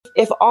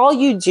if all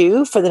you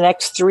do for the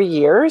next 3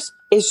 years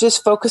is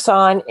just focus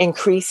on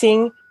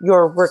increasing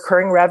your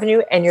recurring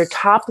revenue and your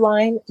top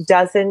line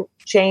doesn't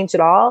change at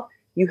all,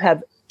 you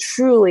have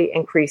truly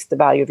increased the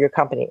value of your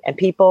company. And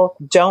people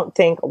don't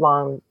think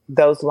along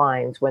those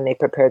lines when they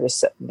prepare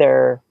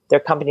their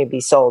company to be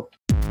sold.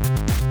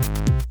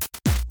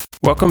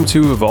 Welcome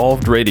to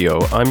Evolved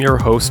Radio. I'm your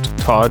host,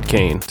 Todd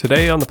Kane.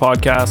 Today on the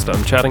podcast,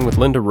 I'm chatting with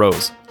Linda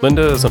Rose.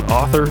 Linda is an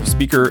author,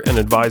 speaker, and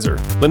advisor.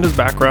 Linda's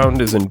background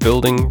is in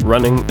building,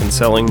 running, and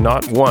selling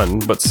not one,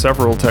 but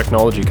several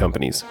technology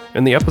companies.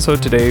 In the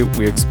episode today,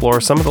 we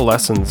explore some of the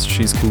lessons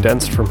she's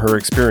condensed from her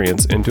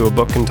experience into a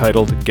book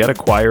entitled Get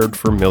Acquired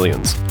for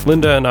Millions.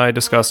 Linda and I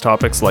discuss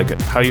topics like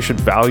how you should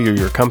value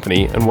your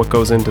company and what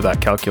goes into that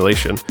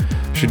calculation.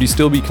 Should you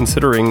still be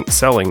considering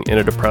selling in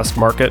a depressed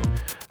market?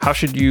 How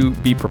should you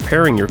be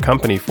preparing your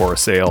company for a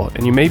sale?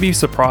 And you may be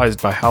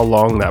surprised by how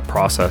long that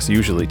process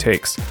usually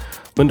takes.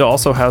 Linda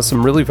also has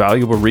some really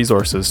valuable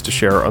resources to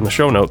share on the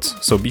show notes,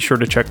 so be sure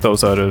to check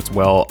those out as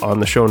well on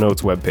the show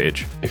notes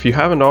webpage. If you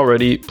haven't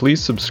already,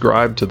 please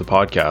subscribe to the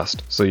podcast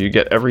so you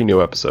get every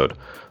new episode.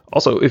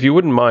 Also, if you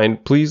wouldn't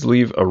mind, please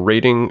leave a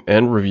rating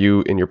and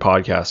review in your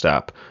podcast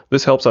app.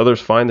 This helps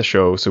others find the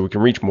show so we can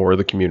reach more of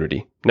the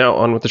community. Now,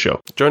 on with the show.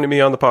 Joining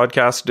me on the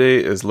podcast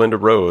today is Linda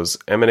Rose,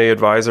 M&A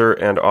advisor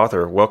and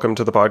author. Welcome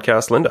to the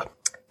podcast, Linda.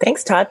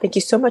 Thanks, Todd. Thank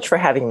you so much for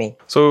having me.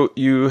 So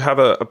you have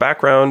a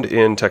background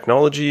in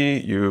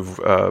technology. You've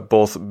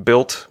both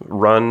built,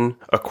 run,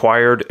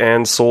 acquired,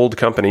 and sold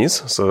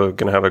companies. So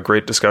going to have a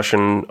great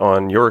discussion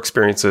on your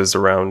experiences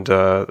around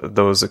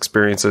those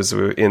experiences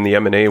in the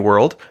M&A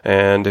world.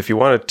 And if you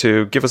wanted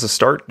to give us a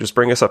start, just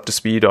bring us up to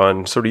speed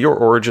on sort of your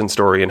origin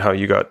story and how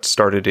you got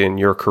started in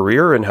your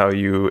career and how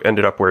you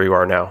ended up where you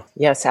are now.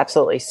 Yes,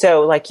 absolutely.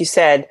 So like you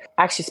said,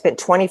 I actually spent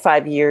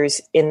 25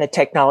 years in the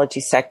technology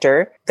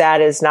sector.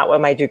 That is not what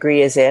my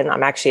degree is in.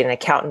 I'm actually an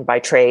accountant by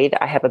trade.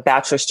 I have a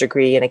bachelor's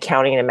degree in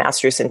accounting and a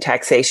master's in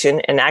taxation,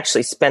 and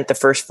actually spent the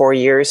first 5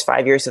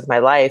 years of my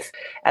life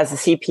as a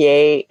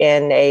CPA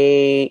in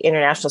a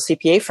international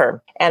CPA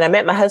firm. And I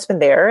met my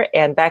husband there.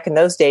 And back in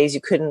those days,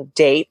 you couldn't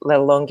date, let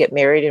alone get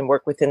married and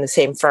work within the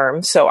same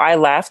firm. So I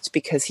left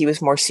because he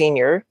was more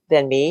senior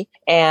than me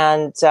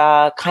and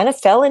kind of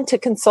fell into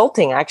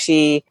consulting.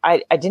 Actually,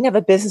 I didn't have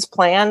a business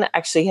plan,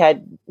 actually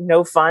had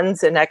no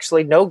funds and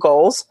actually no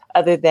goals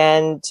other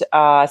than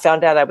I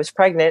found out I was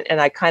pregnant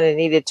and I kind of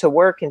needed to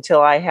work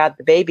until I had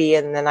the baby.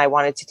 And then I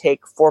wanted to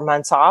take 4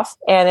 months off.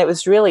 And it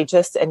was really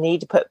just a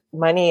need to put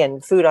money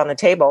and food on the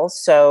table.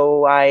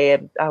 So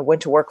I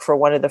went to work for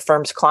one of the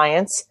firm's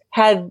clients,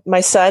 had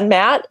my son,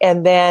 Matt,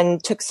 and then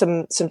took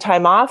some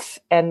time off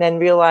and then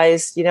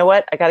realized, you know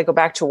what, I got to go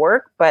back to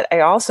work. But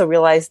I also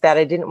realized that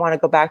I didn't want to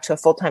go back to a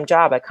full-time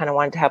job. I kind of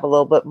wanted to have a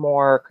little bit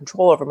more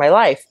control over my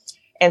life.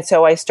 And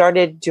so I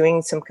started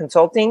doing some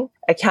consulting.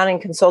 Accounting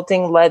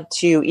consulting led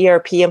to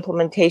ERP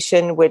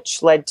implementation,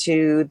 which led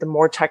to the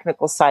more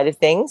technical side of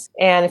things.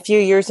 And a few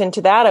years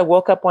into that, I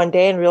woke up one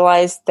day and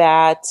realized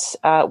that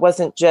it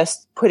wasn't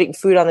just putting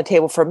food on the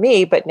table for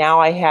me, but now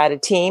I had a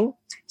team.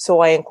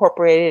 So I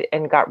incorporated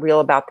and got real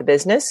about the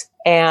business.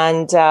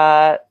 And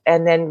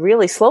then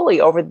really slowly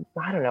over,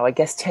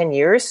 10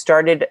 years,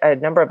 started a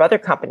number of other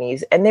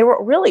companies. And they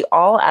were really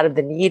all out of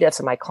the need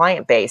of my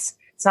client base.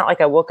 It's not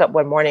like I woke up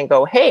one morning and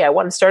go, hey, I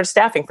want to start a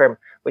staffing firm,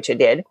 which I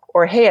did.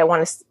 Or, hey, I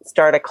want to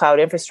start a cloud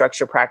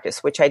infrastructure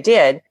practice, which I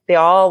did. They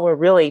all were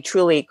really,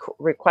 truly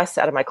requests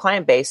out of my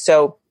client base.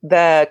 So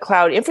the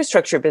cloud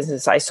infrastructure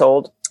business I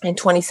sold in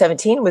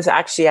 2017 was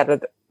actually out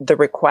of the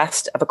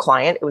request of a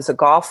client. It was a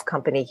golf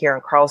company here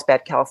in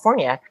Carlsbad,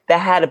 California, that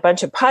had a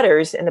bunch of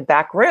putters in the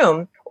back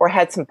room or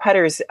had some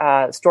putters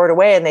stored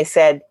away. And they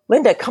said,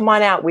 Linda, come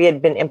on out. We had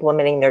been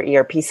implementing their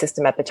ERP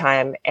system at the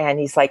time. And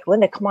he's like,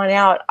 Linda, come on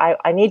out.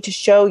 I need to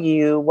show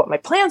you what my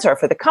plans are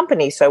for the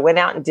company. So I went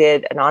out and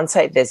did an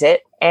on-site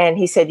visit. And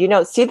he said,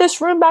 see this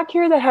room back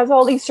here that has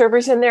all these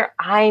servers in there?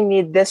 I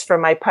need this for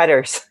my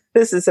putters.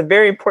 This is a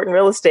very important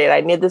real estate.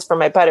 I need this for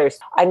my putters.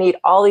 I need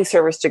all these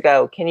servers to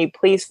go. Can you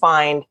please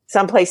find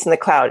someplace in the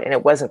cloud? And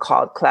it wasn't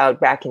called cloud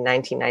back in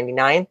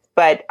 1999,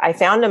 but I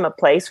found him a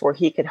place where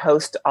he could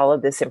host all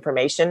of this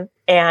information.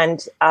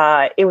 And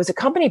it was a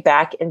company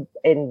back in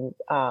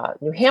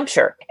New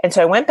Hampshire. And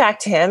so I went back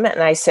to him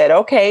and I said,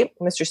 okay,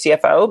 Mr.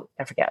 CFO,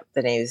 I forget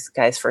the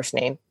guy's first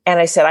name. And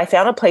I said, I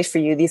found a place for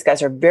you. These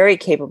guys are very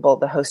capable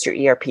to host your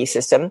ERP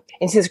system. And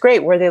he says,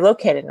 great. Where are they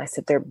located? And I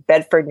said, they're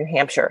Bedford, New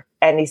Hampshire.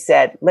 And he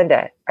said,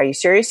 Linda, are you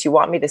serious? You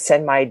want me to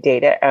send my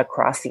data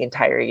across the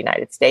entire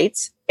United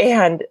States?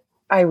 And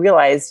I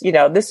realized,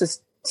 this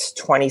was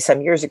 20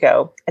 some years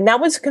ago. And that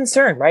was a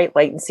concern, right?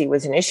 Latency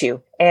was an issue.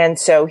 And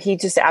so he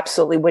just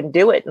absolutely wouldn't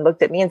do it and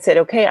looked at me and said,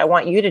 okay, I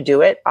want you to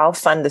do it. I'll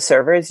fund the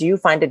servers. You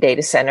find a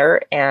data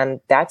center. And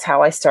that's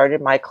how I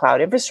started my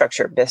cloud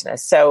infrastructure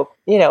business. So,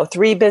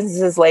 3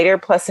 businesses later,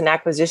 plus an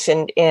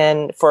acquisition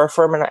for a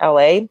firm in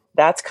LA,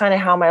 that's kind of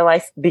how my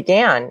life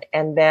began.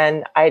 And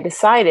then I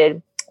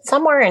decided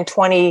somewhere in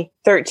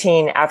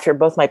 2013, after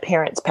both my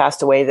parents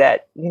passed away,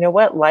 that,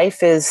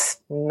 life is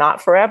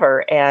not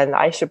forever. And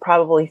I should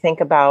probably think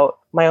about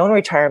my own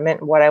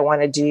retirement, what I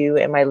want to do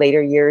in my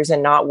later years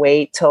and not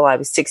wait till I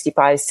was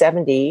 65,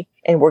 70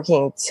 and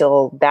working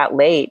till that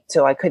late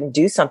till I couldn't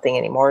do something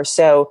anymore.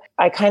 So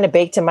I kind of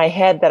baked in my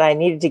head that I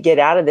needed to get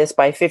out of this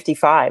by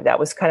 55. That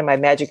was kind of my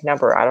magic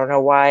number. I don't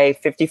know why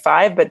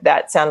 55, but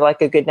that sounded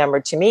like a good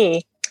number to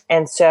me.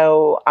 And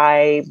so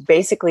I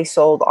basically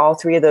sold all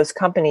three of those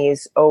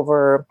companies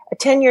over a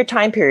 10-year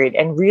time period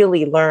and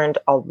really learned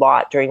a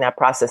lot during that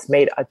process,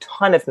 made a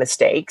ton of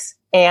mistakes,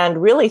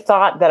 and really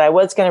thought that I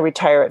was going to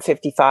retire at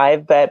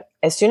 55. But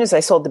as soon as I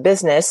sold the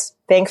business,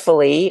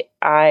 thankfully,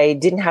 I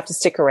didn't have to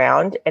stick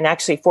around. And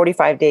actually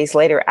 45 days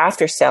later,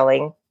 after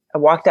selling, I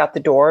walked out the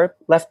door,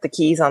 left the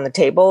keys on the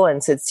table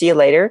and said, see you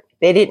later.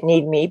 They didn't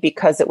need me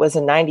because it was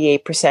a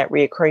 98%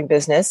 reoccurring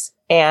business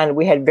and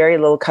we had very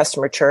little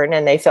customer churn,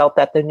 and they felt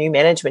that the new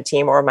management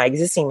team or my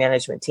existing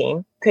management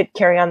team could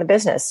carry on the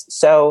business.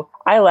 So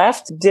I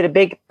left, did a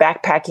big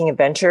backpacking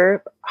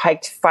adventure,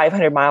 hiked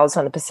 500 miles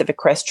on the Pacific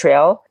Crest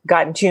Trail,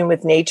 got in tune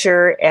with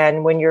nature.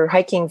 And when you're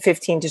hiking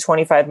 15 to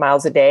 25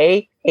 miles a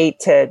day, 8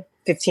 to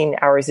 15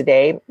 hours a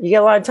day, you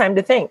get a lot of time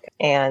to think.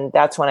 And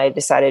that's when I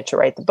decided to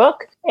write the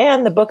book.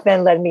 And the book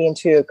then led me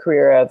into a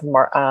career of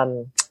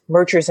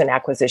mergers and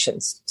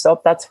acquisitions. So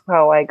that's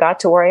how I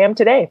got to where I am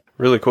today.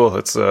 Really cool.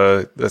 That's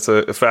a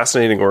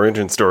fascinating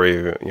origin story.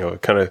 You know,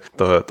 kind of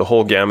the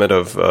whole gamut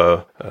of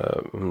the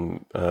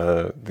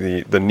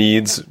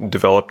needs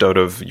developed out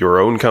of your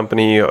own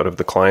company, out of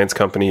the client's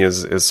company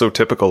is so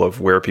typical of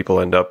where people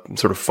end up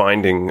sort of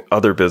finding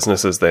other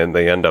businesses than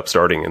they end up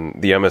starting. In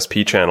the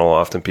MSP channel,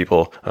 often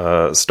people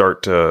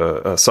start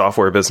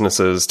software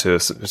businesses to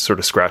sort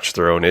of scratch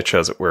their own itch,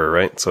 as it were,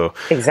 right? So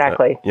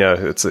exactly.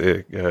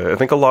 I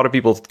think a lot of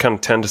people kind of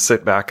tend to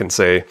sit back and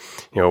say,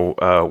 you know,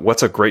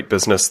 what's a great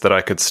business that I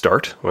could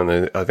start?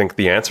 When I think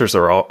the answers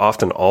are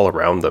often all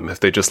around them if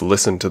they just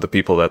listen to the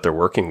people that they're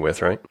working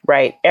with, right?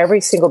 Right. Every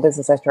single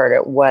business I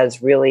started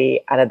was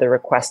really out of the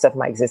request of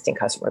my existing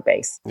customer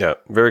base. Yeah,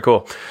 very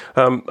cool.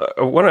 I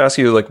want to ask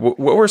you, like, what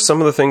were some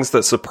of the things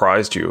that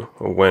surprised you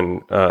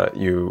when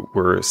you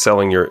were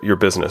selling your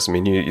business? I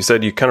mean, you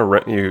said you kind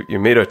of you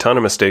made a ton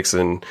of mistakes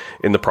in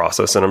the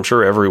process, and I'm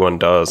sure everyone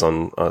does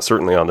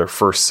certainly on their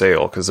first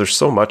sale, because there's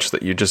so much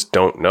that you just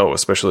don't know,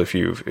 especially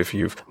if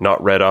you've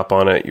not read up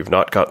on it, you've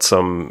not got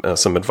some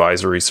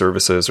advisory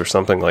services or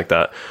something like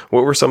that.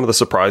 What were some of the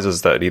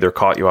surprises that either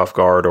caught you off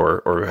guard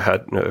or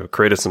had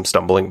created some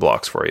stumbling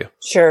blocks for you?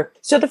 Sure.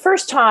 So the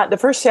first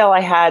sale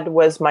I had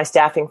was my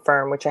staffing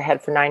firm, which I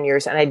had for 9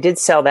 years, and I did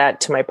sell that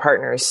to my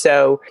partners.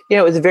 So, you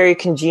know, it was a very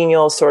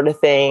congenial sort of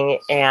thing.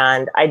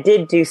 And I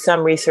did do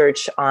some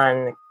research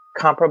on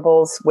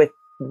comparables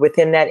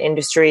within that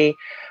industry,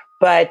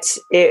 but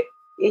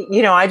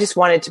I just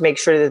wanted to make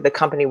sure that the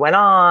company went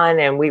on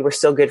and we were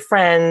still good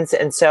friends.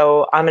 And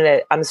so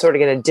I'm sort of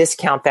going to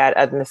discount that,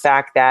 other than the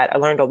fact that I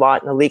learned a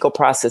lot in the legal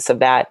process of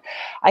that.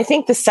 I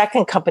think the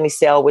second company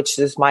sale, which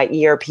is my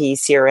ERP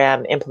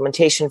CRM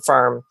implementation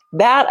firm,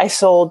 that I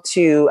sold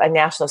to a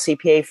national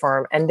CPA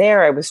firm. And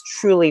there I was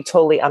truly,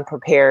 totally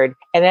unprepared.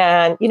 And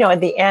then,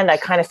 at the end, I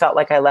kind of felt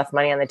like I left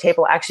money on the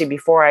table. Actually,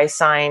 before I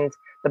signed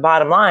the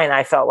bottom line,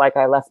 I felt like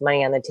I left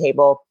money on the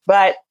table.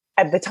 But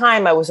at the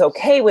time, I was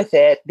okay with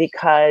it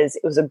because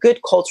it was a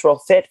good cultural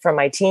fit for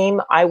my team.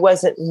 I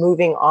wasn't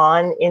moving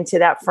on into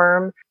that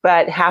firm,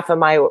 but half of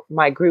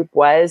my group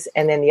was.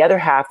 And then the other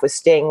half was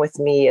staying with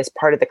me as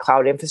part of the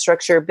cloud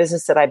infrastructure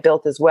business that I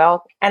built as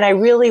well. And I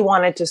really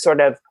wanted to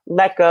sort of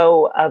let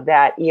go of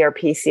that ERP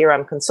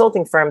CRM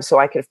consulting firm so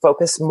I could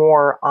focus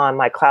more on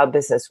my cloud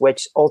business,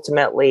 which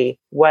ultimately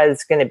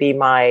was going to be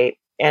my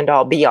end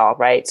all be all,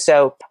 right?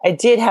 So I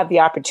did have the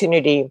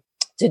opportunity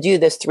to do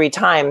this 3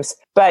 times.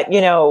 But,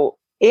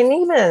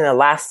 even in the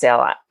last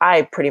sale,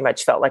 I pretty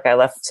much felt like I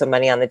left some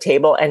money on the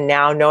table. And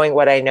now, knowing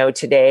what I know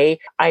today,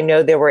 I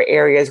know there were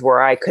areas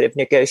where I could have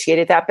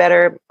negotiated that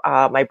better.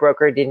 My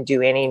broker didn't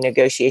do any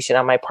negotiation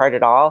on my part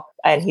at all.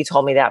 And he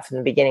told me that from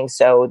the beginning.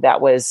 So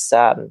that was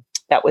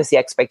the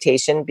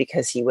expectation,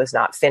 because he was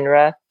not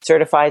FINRA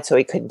certified, so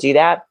he couldn't do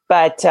that.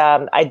 But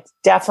I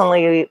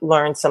definitely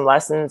learned some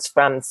lessons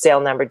from sale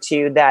number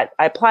 2 that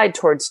I applied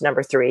towards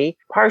number 3.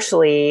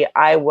 Partially,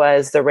 I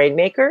was the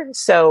rainmaker.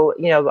 So,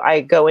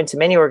 I go into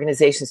many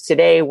organizations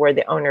today where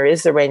the owner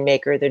is the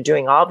rainmaker. They're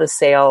doing all the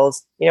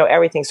sales.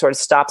 Everything sort of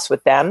stops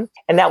with them.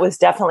 And that was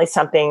definitely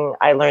something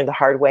I learned the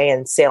hard way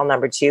in sale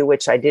number 2,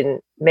 which I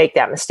didn't make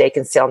that mistake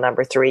in sale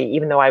number 3.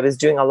 Even though I was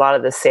doing a lot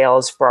of the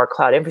sales for our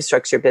cloud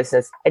infrastructure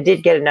business, I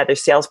did get another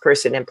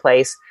salesperson in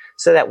place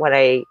so that when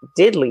I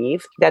did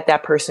leave,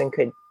 that person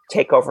could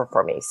take over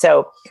for me.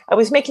 So I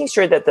was making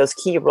sure that those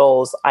key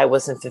roles I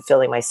wasn't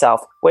fulfilling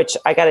myself, which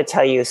I got to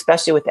tell you,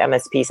 especially with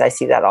MSPs, I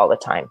see that all the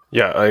time.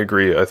 Yeah, I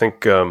agree. I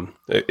think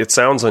it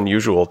sounds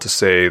unusual to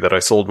say that I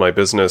sold my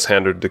business,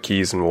 handed the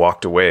keys, and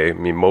walked away. I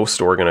mean,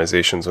 most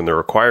organizations, when they're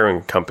acquiring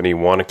a company,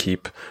 want to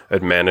keep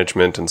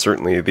management and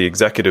certainly the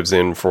executives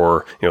in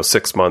for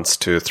 6 months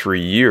to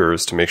 3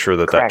 years to make sure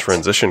that Correct. that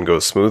transition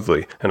goes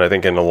smoothly. And I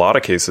think in a lot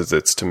of cases,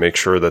 it's to make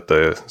sure that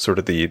the sort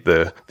of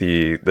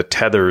the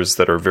tethers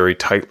that are very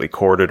tightly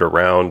corded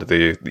around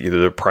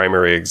either the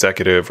primary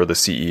executive or the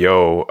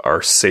CEO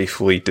are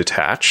safely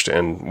detached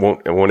and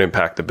won't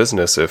impact the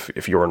business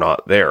if you're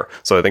not there.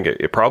 So I think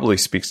it probably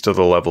speaks to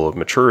the level of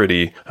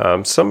maturity,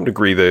 some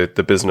degree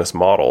the business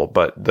model,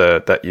 but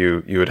that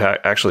you would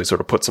actually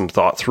sort of put some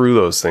thought through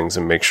those things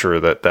and make sure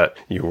that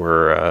you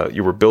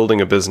were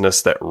building a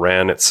business that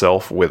ran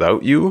itself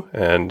without you,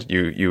 and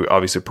you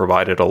obviously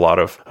provided a lot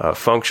of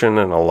function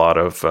and a lot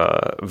of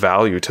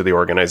value to the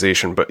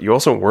organization, but you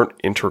also weren't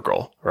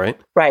integral, right?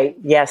 Right.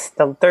 Yes.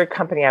 The third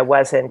company I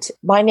wasn't.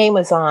 My name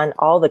was on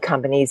all the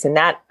companies, and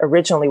that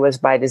originally was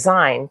by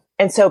design.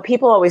 And so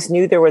people always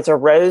knew there was a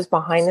rose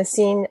behind the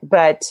scene,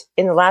 but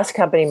in the last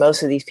company,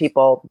 most of these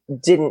people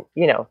didn't,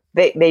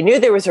 they knew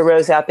there was a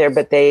rose out there,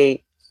 but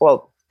they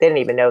didn't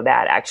even know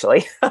that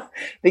actually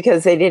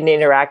because they didn't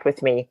interact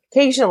with me.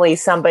 Occasionally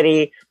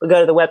somebody would go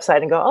to the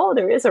website and go, oh,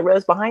 there is a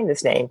rose behind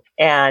this name.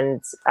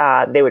 And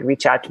they would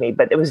reach out to me,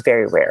 but it was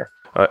very rare.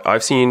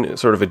 I've seen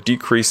sort of a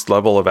decreased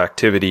level of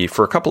activity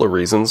for a couple of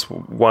reasons.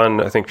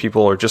 One, I think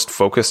people are just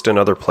focused in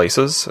other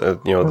places.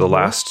 The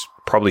last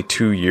probably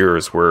 2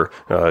 years were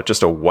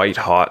just a white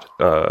hot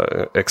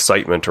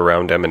excitement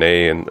around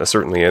M&A, and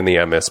certainly in the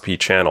MSP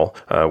channel,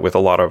 with a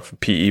lot of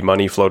PE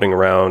money floating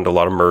around, a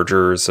lot of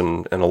mergers,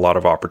 and a lot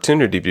of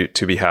opportunity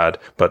to be had.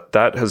 But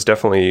that has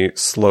definitely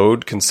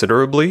slowed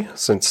considerably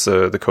since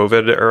the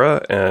COVID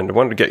era. And I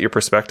wanted to get your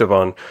perspective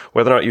on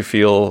whether or not you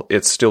feel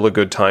it's still a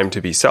good time to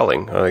be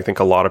selling. I think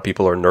a lot of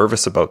people are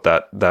nervous about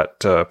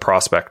that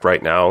prospect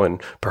right now,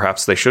 and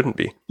perhaps they shouldn't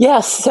be.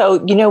 Yes. So,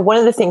 one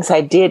of the things I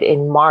did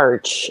in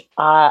March,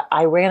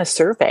 I ran a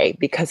survey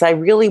because I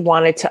really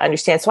wanted to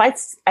understand. So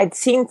I'd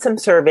seen some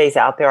surveys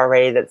out there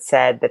already that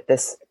said that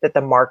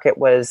the market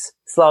was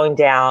slowing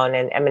down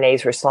and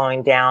M&As were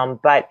slowing down.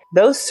 But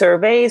those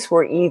surveys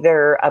were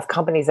either of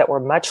companies that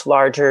were much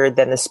larger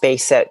than the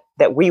space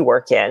that we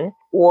work in,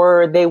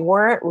 or they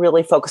weren't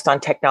really focused on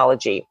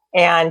technology.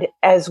 And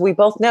as we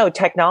both know,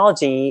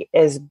 technology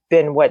has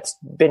been what's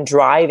been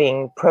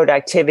driving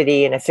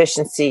productivity and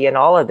efficiency and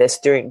all of this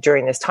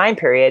during this time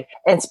period.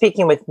 And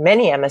speaking with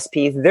many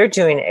MSPs, they're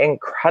doing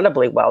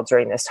incredibly well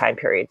during this time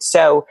period.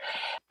 So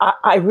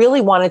I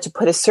really wanted to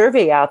put a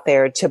survey out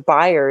there to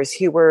buyers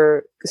who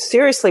were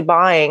seriously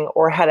buying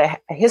or had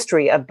a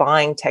history of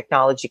buying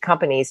technology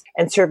companies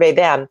and survey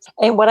them.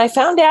 And what I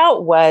found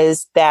out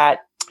was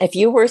that if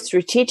you were a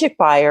strategic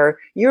buyer,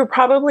 you were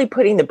probably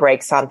putting the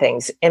brakes on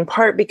things, in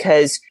part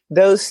because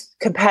those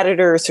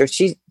competitors or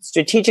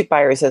strategic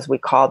buyers, as we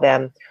call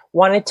them,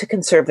 wanted to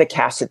conserve the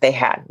cash that they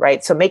had,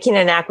 right? So making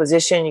an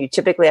acquisition, you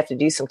typically have to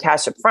do some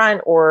cash up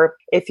front, or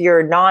if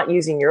you're not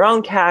using your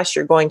own cash,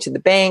 you're going to the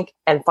bank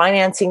and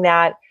financing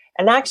that.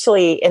 And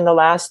actually, in the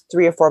last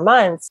 3 or 4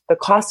 months, the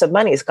cost of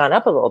money has gone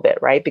up a little bit,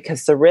 right?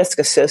 Because the risk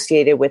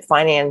associated with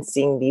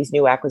financing these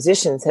new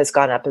acquisitions has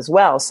gone up as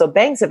well. So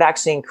banks have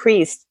actually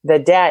increased the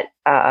debt,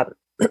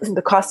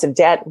 the cost of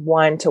debt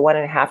 1 to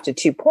 1.5 to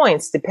 2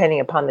 points,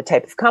 depending upon the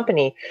type of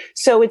company.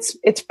 So it's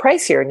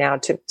pricier now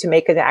to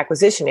make an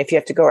acquisition if you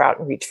have to go out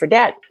and reach for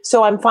debt.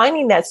 So I'm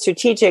finding that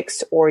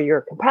strategics or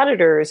your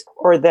competitors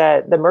or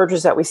the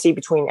mergers that we see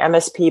between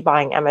MSP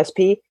buying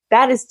MSP,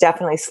 that is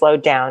definitely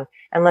slowed down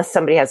unless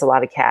somebody has a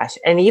lot of cash.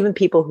 And even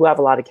people who have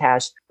a lot of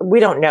cash, we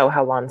don't know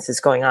how long this is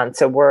going on.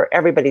 So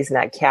everybody's in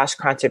that cash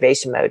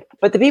conservation mode.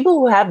 But the people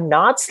who have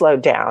not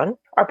slowed down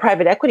are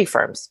private equity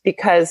firms,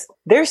 because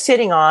they're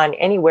sitting on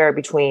anywhere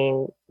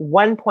between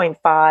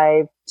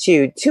 1.5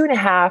 to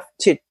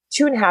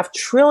 2.5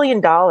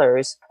 trillion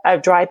dollars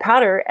of dry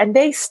powder, and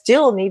they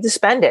still need to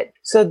spend it.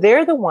 So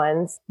they're the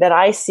ones that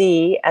I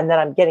see and that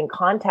I'm getting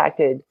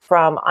contacted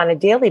from on a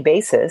daily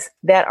basis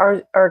that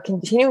are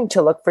continuing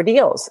to look for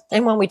deals.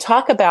 And when we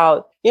talk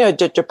about,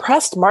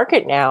 depressed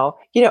market now,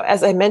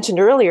 as I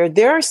mentioned earlier,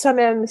 there are some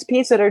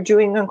MSPs that are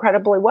doing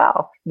incredibly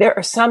well. There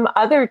are some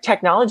other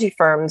technology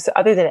firms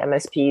other than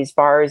MSPs,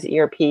 VARs,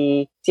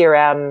 ERP,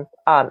 CRM,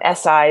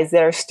 SIs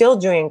that are still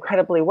doing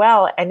incredibly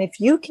well. And if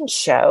you can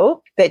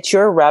show that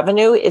your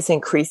revenue is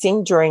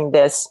increasing during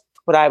this,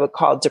 what I would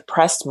call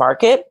depressed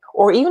market,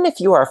 or even if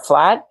you are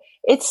flat,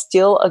 it's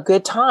still a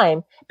good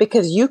time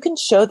because you can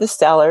show the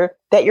seller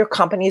that your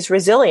company is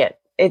resilient.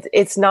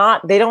 It's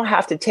not, they don't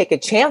have to take a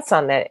chance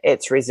on that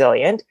it's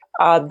resilient.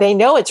 They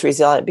know it's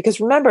resilient because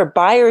remember,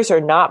 buyers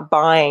are not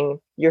buying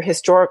your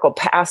historical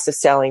past of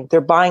selling. They're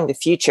buying the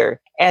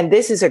future. And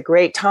this is a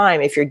great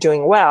time, if you're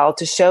doing well,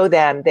 to show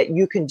them that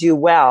you can do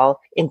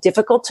well in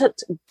difficult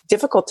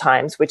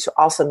times, which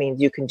also means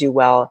you can do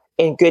well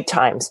in good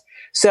times.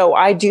 So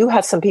I do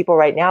have some people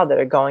right now that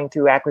are going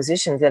through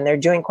acquisitions and they're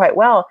doing quite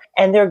well,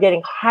 and they're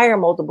getting higher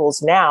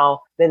multiples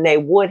now than they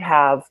would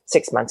have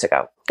 6 months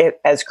ago,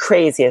 as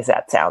crazy as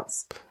that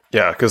sounds.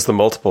 Yeah, because the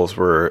multiples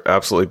were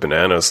absolutely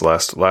bananas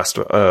last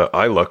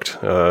I looked.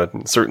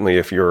 Certainly,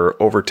 if you're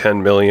over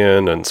 10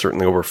 million and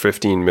certainly over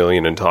 15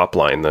 million in top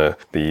line,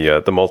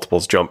 the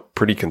multiples jump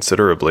pretty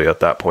considerably at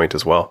that point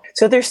as well.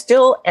 So there's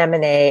still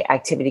M&A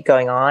activity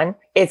going on.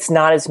 It's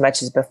not as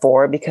much as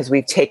before because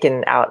we've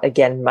taken out,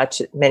 again,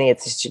 many of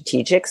the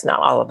strategics, not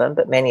all of them,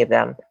 but many of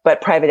them.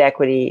 But private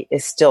equity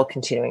is still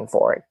continuing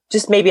forward,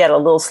 just maybe at a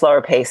little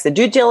slower pace. The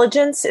due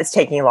diligence is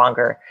taking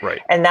longer.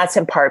 Right. And that's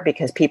in part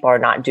because people are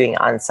not doing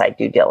on-site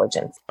due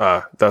diligence.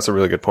 That's a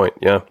really good point.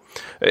 Yeah.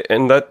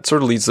 And that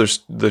sort of leads, there's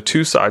the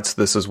two sides to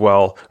this as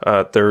well.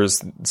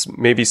 There's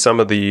maybe some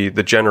of the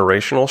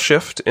generational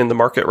shift in the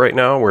market right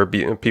now where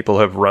people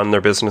have run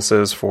their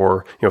businesses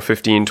for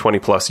 15, 20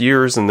 plus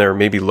years, and they're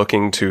maybe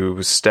looking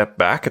to step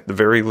back at the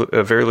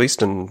very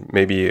least and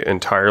maybe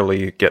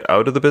entirely get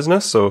out of the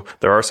business. So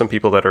there are some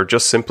people that are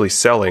just simply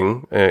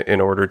selling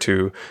in order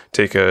to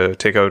take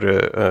out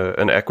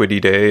an equity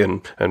day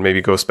and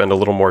maybe go spend a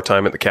little more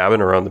time at the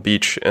cabin or on the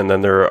beach. And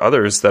then there are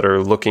others that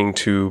are looking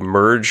to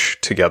merge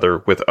together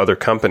with other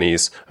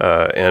companies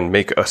and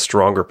make a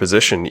stronger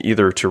position,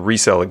 either to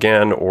resell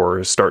again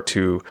or start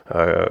to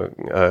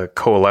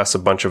coalesce a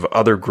bunch of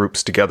other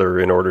groups together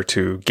in order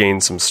to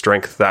gain some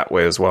strength that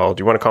way as well.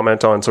 Do you want to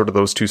comment on sort of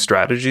those two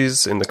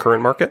strategies in the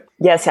current market?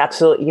 Yes,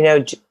 absolutely.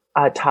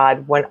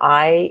 Todd, when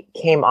I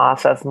came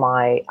off of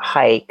my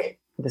hike,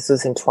 this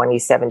was in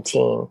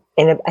 2017,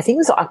 and I think it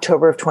was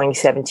October of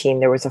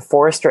 2017, there was a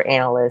Forrester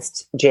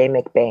analyst, Jay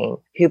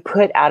McBain, who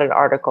put out an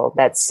article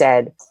that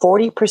said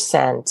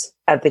 40%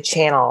 of the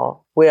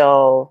channel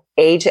will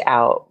age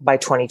out by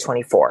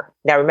 2024.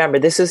 Now, remember,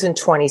 this was in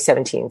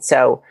 2017.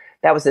 So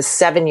that was a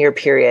 7-year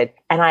period.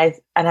 And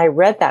I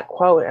read that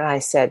quote and I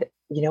said,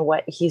 you know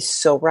what? He's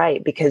so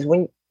right. Because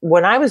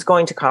when I was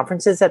going to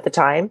conferences at the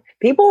time,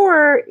 people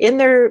were in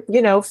their,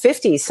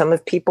 50s. Some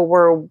of people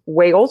were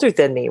way older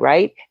than me,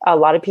 right? A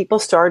lot of people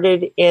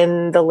started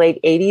in the late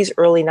 80s,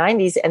 early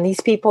 90s, and these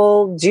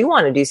people do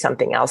want to do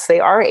something else. They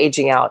are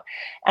aging out.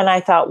 And I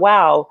thought,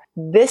 wow,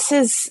 this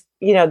is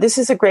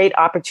a great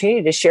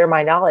opportunity to share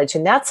my knowledge.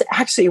 And that's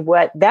actually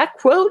that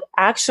quote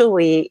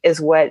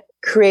is what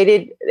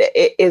created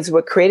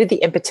the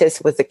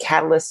impetus, was the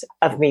catalyst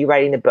of me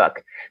writing the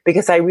book,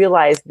 because I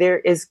realized there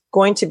is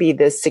going to be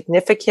this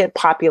significant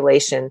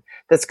population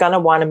that's going to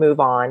want to move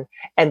on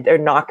and they're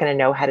not going to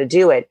know how to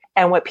do it.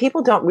 And what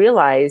people don't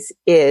realize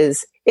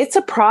is it's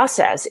a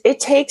process. It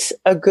takes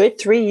a good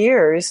 3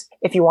 years.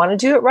 If you want to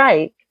do it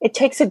right, it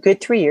takes a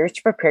good 3 years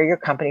to prepare your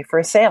company for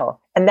a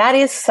sale. And that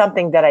is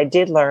something that I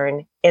did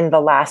learn in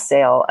the last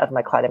sale of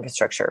my cloud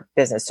infrastructure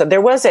business. So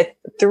there was a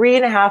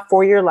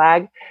 3.5-4 year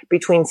lag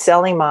between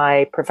selling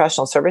my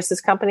professional services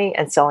company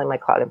and selling my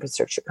cloud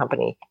infrastructure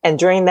company. And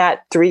during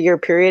that 3-year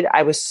period,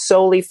 I was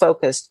solely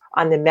focused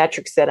on the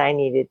metrics that I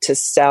needed to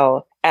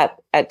sell at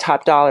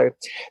top dollar.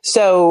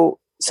 So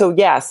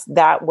yes,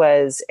 that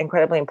was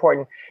incredibly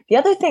important. The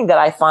other thing that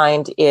I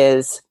find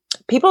is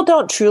people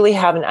don't truly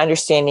have an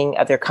understanding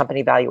of their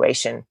company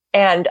valuation.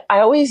 And I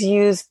always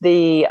use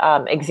the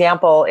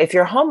example, if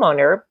you're a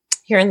homeowner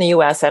here in the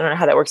US, I don't know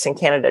how that works in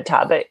Canada,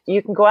 Todd, but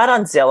you can go out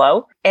on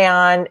Zillow,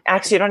 and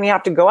actually you don't even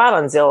have to go out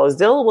on Zillow.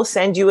 Zillow will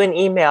send you an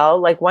email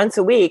like once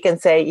a week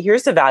and say,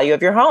 here's the value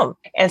of your home.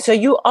 And so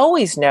you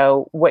always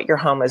know what your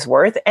home is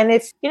worth. And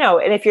if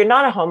you're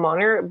not a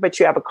homeowner, but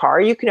you have a car,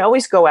 you can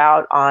always go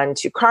out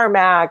onto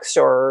CarMax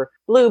or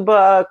Blue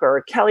Book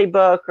or Kelly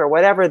Book or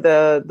whatever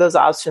those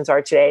options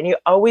are today. And you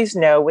always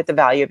know what the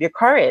value of your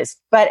car is.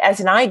 But as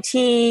an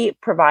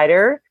IT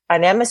provider,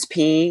 an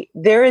MSP,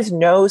 there is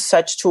no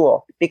such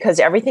tool, because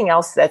everything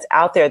else that's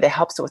out there that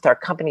helps with our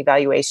company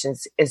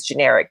valuations is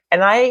generic.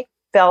 And I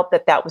felt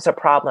that was a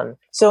problem.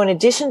 So in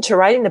addition to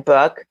writing the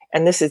book,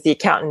 and this is the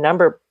accountant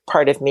number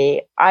part of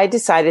me, I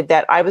decided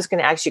that I was going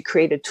to actually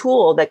create a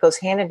tool that goes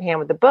hand in hand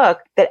with the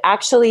book that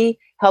actually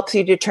helps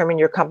you determine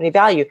your company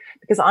value.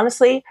 Because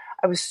honestly,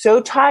 I was so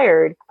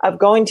tired of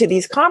going to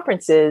these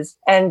conferences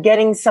and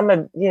getting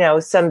some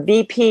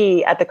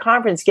VP at the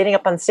conference getting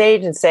up on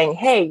stage and saying,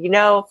 hey,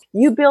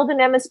 you build an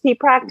MSP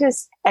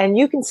practice and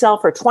you can sell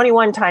for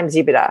 21 times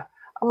EBITDA.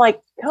 I'm like,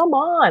 come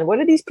on, what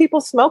are these people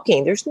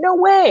smoking? There's no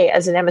way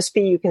as an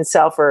MSP you can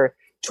sell for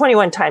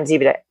 21 times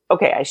EBITDA.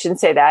 Okay, I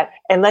shouldn't say that.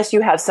 Unless you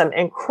have some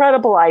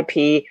incredible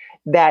IP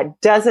that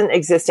doesn't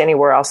exist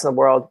anywhere else in the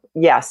world.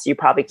 Yes, you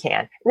probably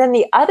can. And then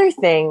the other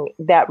thing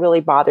that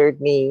really bothered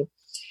me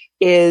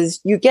is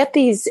you get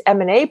these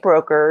M&A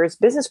brokers,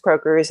 business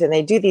brokers, and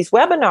they do these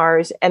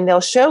webinars and they'll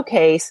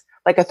showcase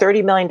like a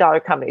 $30 million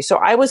company. So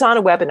I was on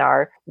a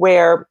webinar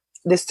where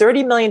this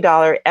 $30 million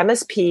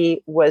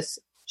MSP was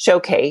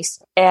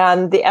showcased,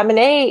 and the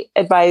M&A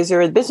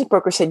advisor, the business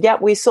broker, said, yeah,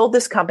 we sold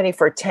this company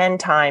for 10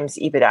 times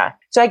EBITDA.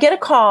 So I get a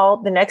call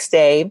the next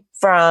day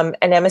from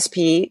an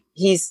MSP.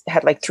 He's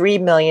had like 3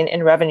 million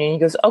in revenue. And he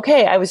goes,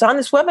 okay, I was on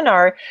this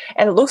webinar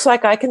and it looks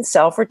like I can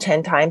sell for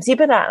 10 times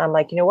EBITDA. And I'm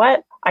like, you know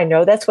what? I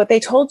know that's what they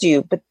told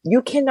you, but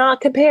you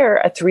cannot compare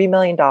a $3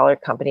 million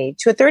company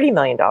to a $30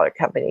 million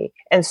company.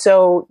 And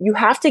so you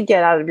have to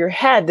get out of your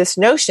head this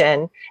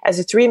notion as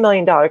a $3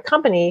 million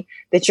company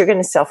that you're going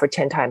to sell for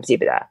 10 times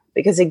EBITDA.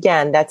 Because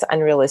again, that's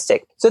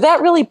unrealistic. So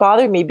that really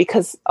bothered me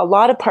because a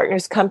lot of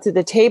partners come to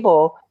the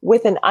table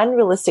with an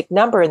unrealistic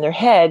number in their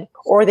head,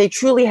 or they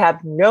truly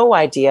have no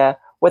idea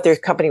what their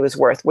company was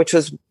worth, which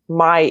was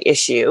my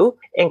issue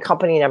in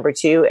company number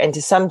 2 and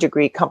to some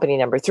degree company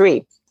number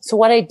 3. So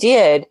what I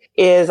did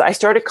is I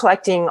started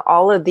collecting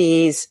all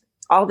this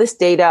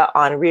data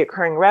on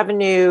reoccurring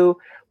revenue,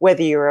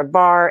 whether you're a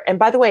bar. And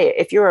by the way,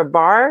 if you're a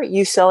bar,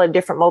 you sell a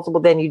different multiple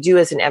than you do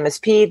as an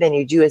MSP, than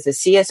you do as a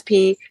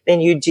CSP,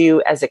 than you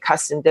do as a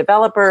custom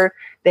developer,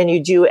 than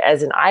you do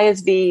as an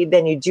ISV,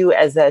 than you do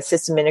as a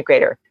system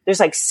integrator. There's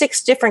like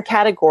 6 different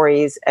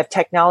categories of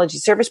technology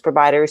service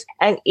providers,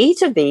 and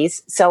each of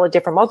these sell at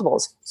different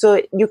multiples.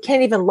 So you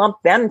can't even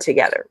lump them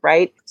together,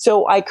 right?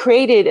 So I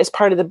created, as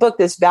part of the book,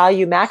 this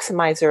value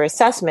maximizer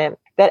assessment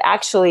that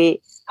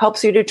actually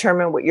helps you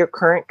determine what your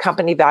current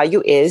company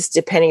value is,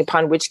 depending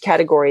upon which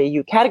category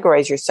you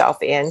categorize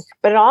yourself in.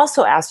 But it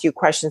also asks you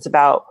questions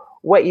about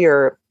what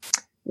your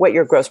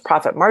gross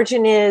profit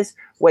margin is,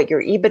 what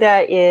your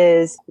EBITDA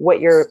is, what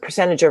your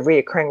percentage of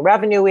reoccurring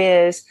revenue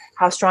is,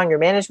 how strong your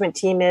management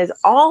team is.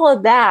 All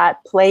of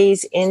that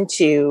plays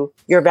into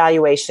your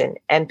valuation,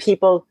 and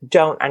people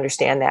don't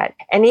understand that.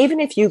 And even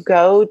if you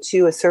go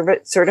to a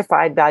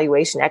certified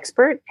valuation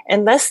expert,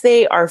 unless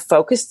they are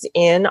focused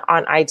in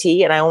on IT,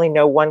 and I only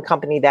know one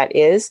company that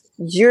is,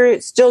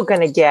 you're still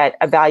going to get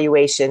a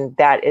valuation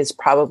that is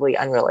probably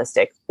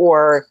unrealistic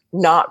or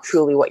not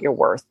truly what you're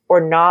worth,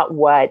 or not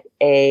what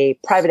a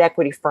private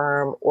equity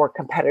firm or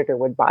competitor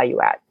would buy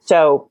you at.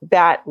 So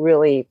that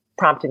really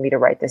prompted me to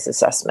write this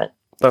assessment.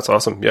 That's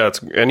awesome. Yeah,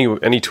 it's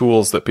any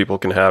tools that people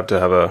can have to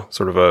have a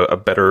sort of a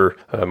better,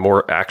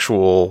 more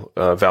actual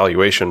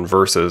valuation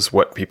versus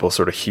what people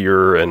sort of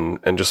hear and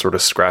just sort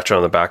of scratch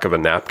on the back of a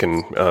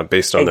napkin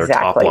based on their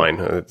top line.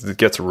 It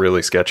gets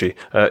really sketchy.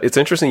 It's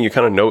interesting. You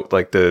kind of note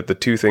like the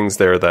 2 things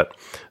there that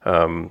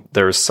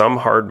there's some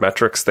hard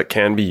metrics that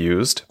can be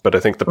used, but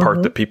I think the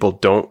part that people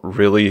don't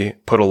really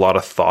put a lot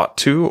of thought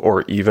to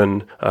or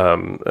even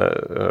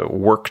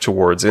work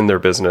towards in their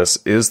business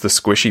is the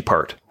squishy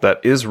part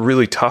that is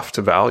really tough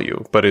to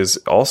value, but is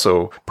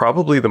also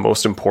probably the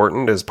most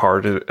important as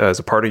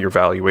a part of your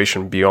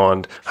valuation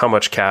beyond how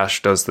much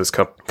cash does this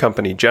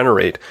company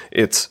generate.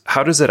 It's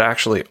how does it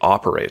actually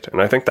operate?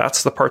 And I think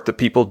that's the part that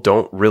people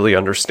don't really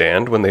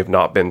understand when they've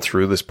not been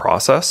through this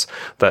process,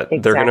 that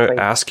they're going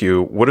to ask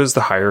you, what is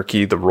the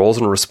hierarchy, the roles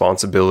and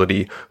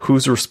responsibility,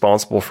 who's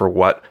responsible for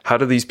what, how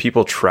do these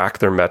people track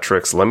their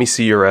metrics, let me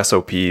see your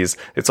SOPs.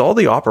 It's all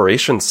the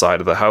operations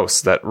side of the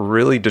house that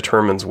really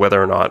determines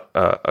whether or not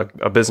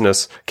a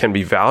business can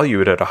be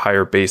valued at a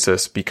higher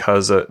basis,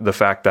 because the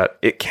fact that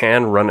it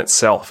can run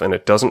itself and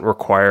it doesn't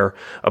require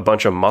a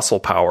bunch of muscle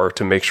power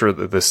to make sure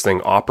that this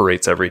thing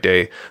operates every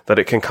day, that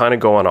it can kind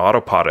of go on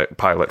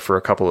autopilot for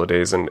a couple of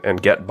days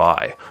and get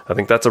by. I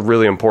think that's a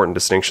really important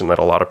distinction that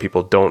a lot of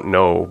people don't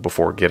know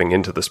before getting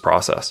into this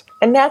process.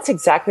 And that's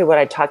exactly what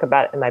I talk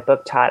about in my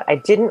book, Todd. I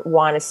didn't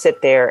want to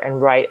sit there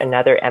and write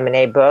another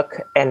M&A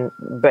book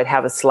but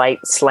have a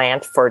slight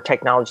slant for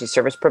technology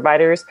service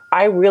providers.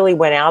 I really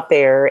went out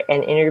there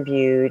and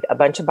interviewed a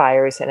bunch of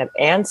buyers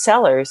and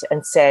sellers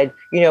and said,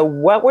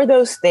 what were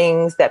those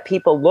things that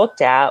people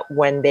looked at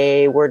when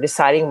they were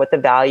deciding what the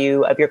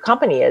value of your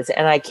company is?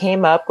 And I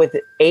came up with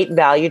 8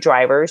 value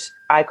drivers.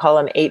 I call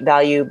them 8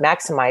 value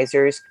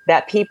maximizers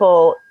that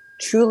people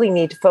truly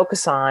need to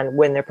focus on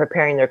when they're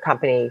preparing their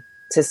company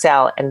to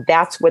sell. And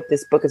that's what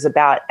this book is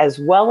about, as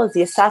well as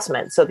the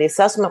assessment. So the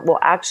assessment will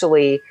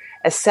actually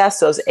assess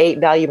those 8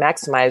 value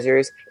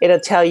maximizers. It'll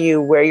tell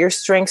you where your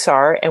strengths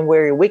are and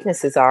where your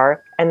weaknesses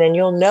are. And then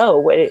you'll know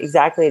what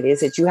exactly it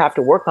is that you have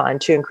to work on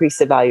to increase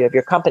the value of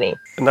your company.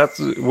 And that's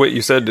what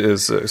you said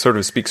is sort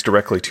of speaks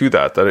directly to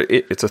that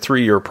it's a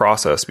 3-year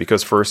process,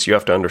 because first you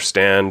have to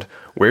understand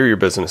where your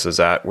business is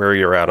at, where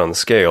you're at on the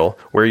scale,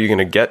 where you're going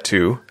to get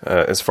to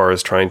as far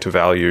as trying to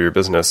value your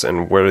business,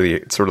 and what are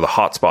the sort of the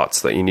hot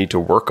spots that you need to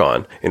work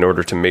on in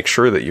order to make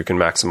sure that you can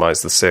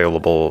maximize the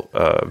saleable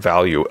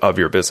value of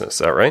your business. Is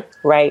that right?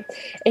 Right.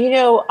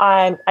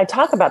 And I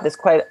talk about this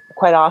quite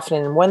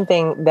often. And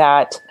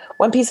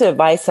one piece of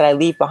advice that I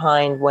leave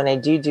behind when I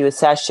do a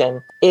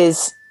session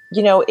is,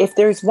 if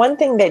there's one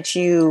thing that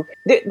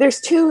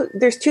there's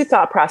two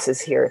thought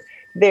process here.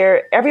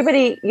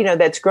 Everybody,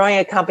 that's growing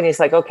a company is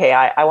like, okay,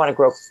 I want to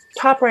grow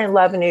top line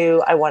revenue.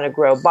 I want to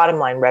grow bottom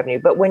line revenue.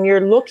 But when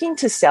you're looking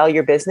to sell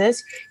your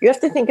business,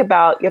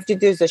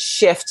 there's a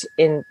shift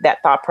in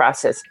that thought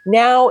process.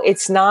 Now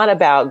it's not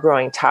about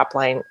growing top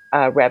line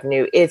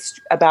revenue. It's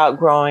about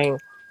growing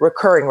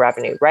recurring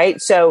revenue,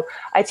 right? So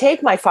I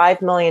take my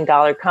 $5 million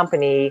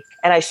company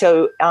and I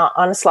show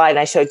on a slide, and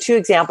I show two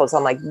examples.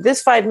 I'm like,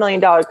 this $5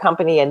 million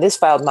company and this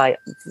filed my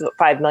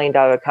 $5 million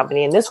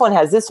company, and this one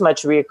has this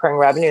much recurring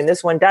revenue and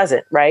this one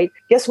doesn't, right?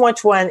 Guess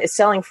which one is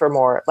selling for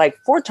more, like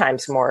 4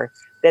 times more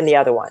than the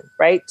other one,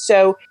 right?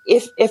 So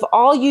if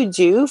all you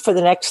do for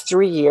the next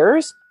 3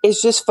 years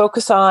is just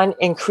focus on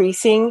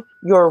increasing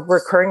your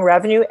recurring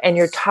revenue and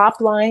your top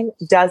line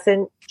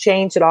doesn't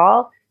change at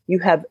all, you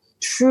have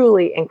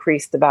truly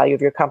increased the value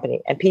of your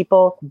company. And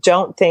people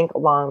don't think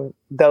along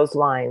those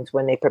lines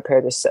when they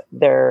prepare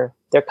their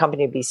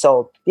company to be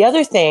sold. The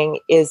other thing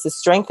is the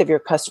strength of your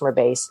customer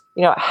base.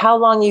 You know, how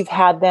long you've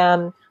had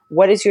them,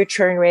 what is your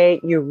churn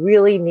rate? You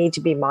really need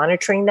to be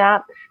monitoring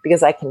that,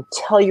 because I can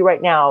tell you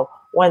right now,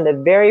 one of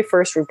the very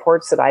first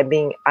reports that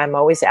I'm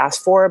always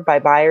asked for by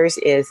buyers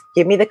is,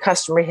 give me the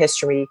customer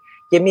history,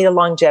 give me the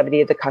longevity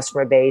of the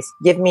customer base,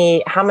 give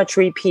me how much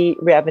repeat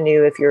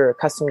revenue if you're a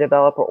custom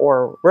developer,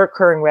 or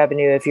recurring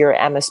revenue if you're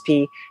an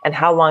MSP, and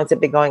how long has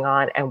it been going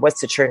on, and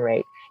what's the churn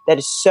rate. That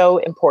is so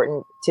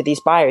important to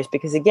these buyers,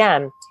 because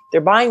again, they're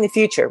buying the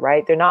future,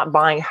 right? They're not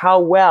buying how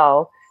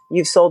well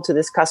you've sold to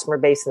this customer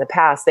base in the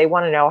past. They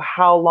want to know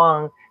how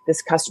long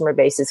this customer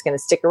base is going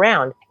to stick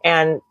around.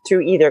 And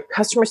through either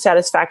customer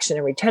satisfaction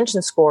and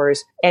retention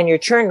scores and your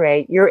churn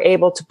rate, you're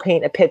able to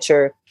paint a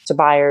picture to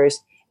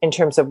buyers in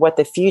terms of what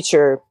the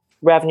future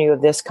revenue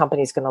of this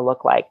company is going to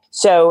look like.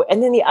 So,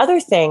 and then the other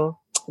thing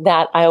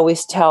that I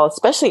always tell,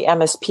 especially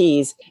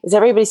MSPs, is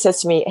everybody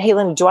says to me, hey,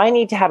 Linda, do I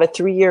need to have a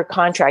 3-year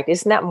contract?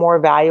 Isn't that more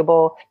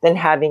valuable than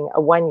having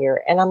a 1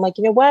 year? And I'm like,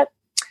 you know what?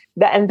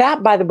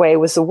 That, by the way,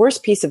 was the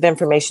worst piece of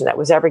information that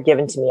was ever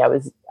given to me. I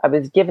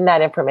was given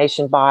that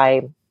information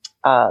by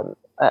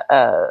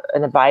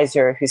an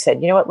advisor who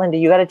said, you know what, Linda,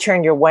 you got to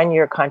turn your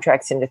 1-year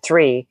contracts into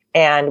 3.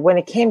 And when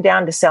it came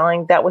down to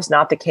selling, that was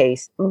not the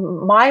case.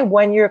 My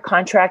 1-year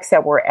contracts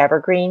that were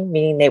evergreen,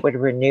 meaning they would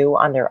renew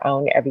on their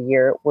own every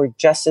year, were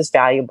just as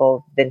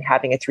valuable than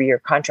having a 3-year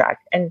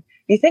contract. And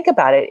if you think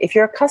about it, if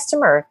you're a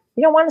customer,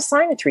 you don't want to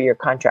sign a 3-year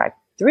contract.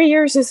 3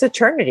 years is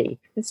eternity.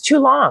 It's too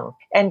long.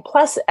 And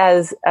plus,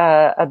 as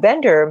a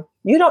vendor,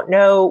 you don't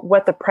know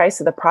what the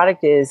price of the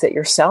product is that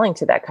you're selling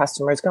to that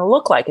customer is going to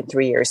look like in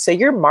 3 years. So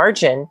your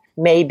margin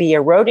may be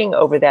eroding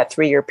over that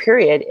 3-year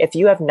period if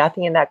you have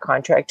nothing in that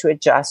contract to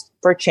adjust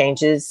for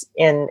changes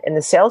in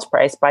the sales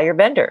price by your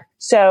vendor.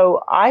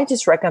 So I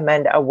just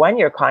recommend a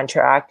 1-year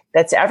contract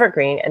that's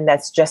evergreen and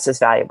that's just as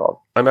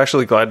valuable. I'm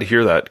actually glad to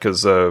hear that,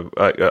 because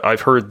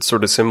I've heard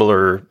sort of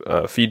similar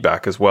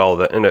feedback as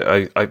well. And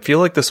I feel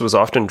like this was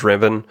often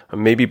driven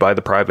maybe by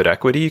the private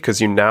equity,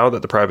 because now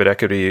that the private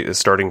equity is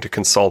starting to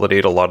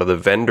consolidate a lot of the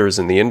vendors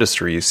in the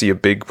industry, you see a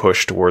big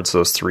push towards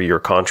those 3-year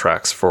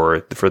contracts for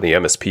the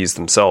MSPs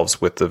themselves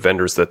with the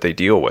vendors that they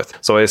deal with.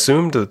 So I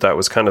assumed that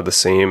was kind of the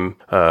same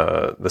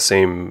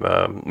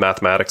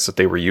mathematics that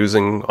they were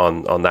using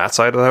on that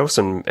side of the house,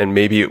 and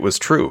maybe it was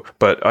true.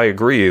 But I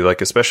agree,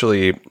 like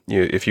especially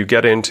if you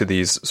get into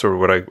these sort of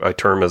what I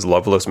term as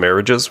loveless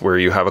marriages, where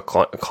you have a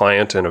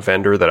client and a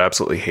vendor that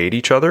absolutely hate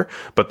each other,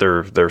 but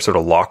they're sort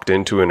of locked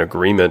into an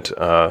agreement.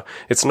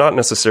 It's not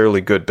necessarily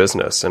good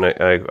business, and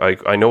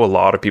I know a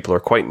lot of people are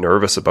quite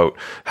nervous about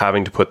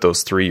having to put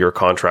those 3-year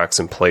contracts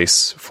in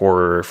place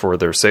for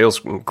their sales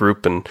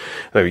group, and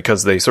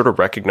because they sort of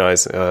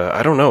recognize,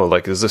 I don't know,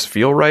 like, does this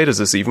feel right? Is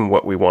this even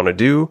what we want to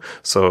do?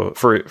 So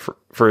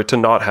for it to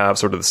not have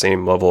sort of the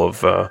same level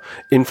of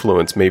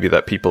influence maybe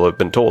that people have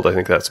been told, I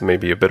think that's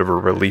maybe a bit of a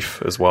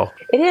relief as well.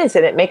 It is,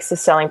 and it makes the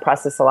selling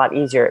process a lot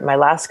easier. At my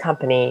last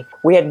company,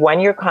 we had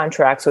 1-year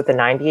contracts with a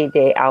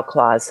 98-day out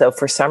clause. So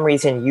for some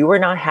reason, you were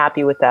not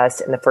happy with us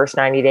in the first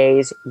 90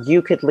 days,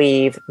 you could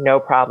leave, no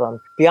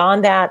problem.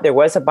 Beyond that, there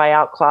was a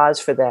buyout clause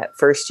for that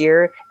first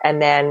year.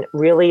 And then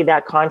really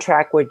that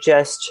contract would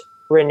just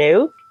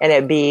renew, and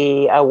it'd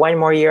be 1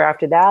 more year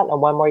after that,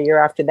 and 1 more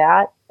year after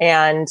that.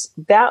 And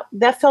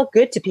that felt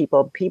good to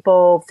people.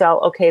 People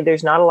felt, okay,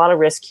 there's not a lot of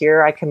risk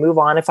here. I can move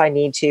on if I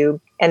need to.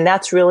 And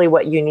that's really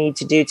what you need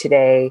to do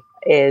today,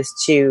 is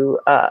to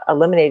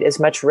eliminate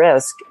as much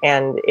risk.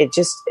 And it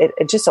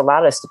just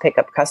allowed us to pick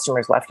up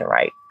customers left and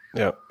right.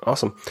 Yeah,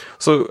 awesome.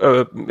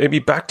 So maybe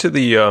back to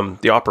the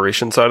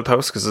operation side of the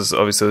house, because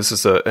this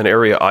is an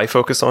area I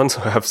focus on,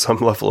 so I have some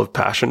level of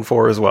passion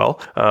for as well.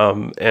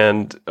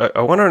 And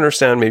I want to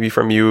understand maybe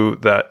from you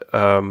that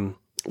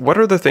what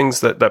are the things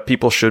that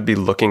people should be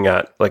looking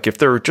at? Like if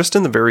they're just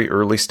in the very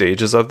early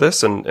stages of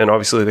this, and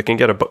obviously they can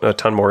get a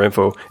ton more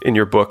info in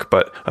your book,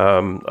 but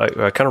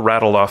I kind of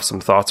rattled off some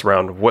thoughts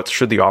around what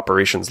should the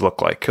operations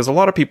look like? Because a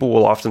lot of people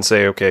will often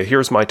say, okay,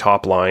 here's my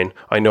top line.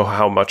 I know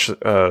how much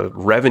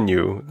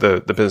revenue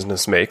the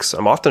business makes.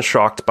 I'm often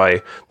shocked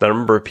by the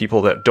number of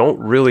people that don't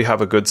really have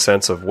a good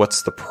sense of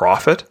what's the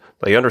profit.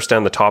 They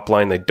understand the top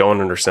line, they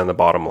don't understand the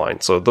bottom line.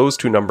 So those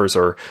two numbers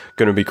are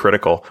going to be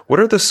critical. What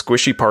are the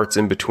squishy parts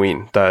in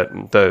between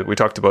that we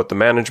talked about, the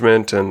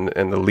management and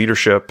the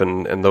leadership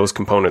and those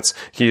components?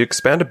 Can you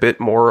expand a bit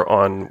more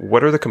on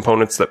what are the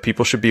components that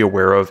people should be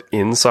aware of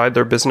inside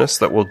their business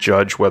that will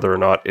judge whether or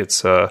not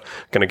it's going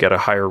to get a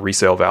higher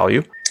resale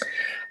value?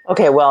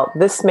 Okay, well,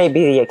 this may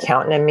be the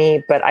accountant in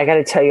me, but I got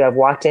to tell you, I've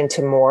walked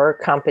into more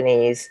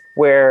companies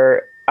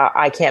where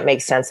I can't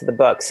make sense of the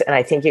books. And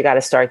I think you got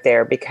to start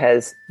there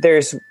because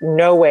there's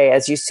no way,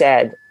 as you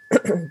said,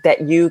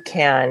 that you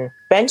can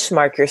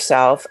benchmark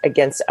yourself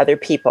against other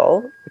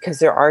people, because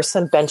there are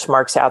some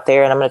benchmarks out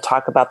there. And I'm going to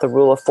talk about the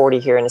rule of 40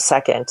 here in a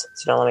second.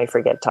 So don't let me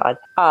forget, Todd.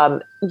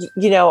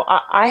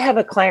 I have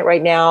a client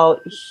right now,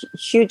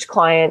 huge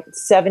client,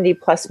 70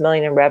 plus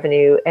million in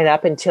revenue. And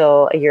up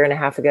until a year and a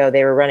half ago,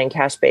 they were running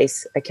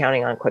cash-based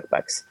accounting on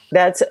QuickBooks.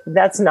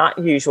 That's not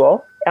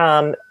usual.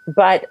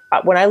 But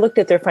when I looked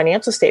at their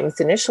financial statements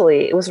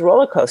initially, it was a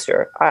roller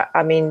coaster.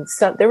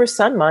 There were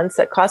some months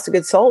that cost of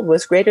goods sold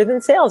was greater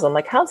than sales. I'm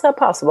like, how's that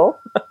possible?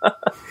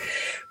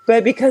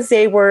 But because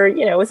they were,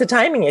 it was a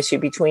timing issue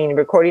between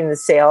recording the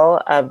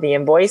sale of the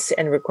invoice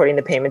and recording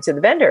the payment to the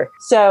vendor.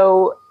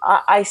 So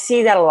I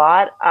see that a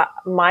lot.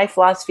 My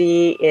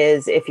philosophy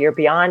is if you're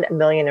beyond $1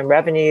 million in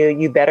revenue,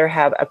 you better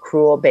have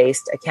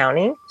accrual-based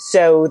accounting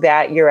so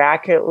that you're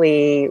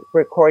accurately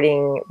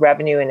recording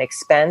revenue and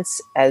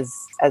expense as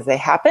they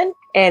happen.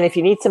 And if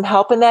you need some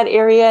help in that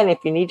area, and if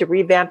you need to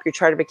revamp your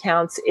chart of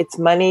accounts, it's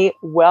money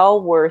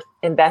well worth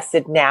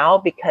invested now,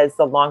 because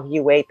the longer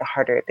you wait, the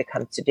harder it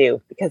becomes to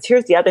do. Because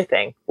here's the other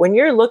thing. When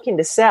you're looking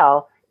to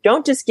sell,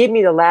 don't just give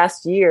me the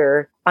last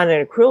year on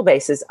an accrual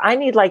basis. I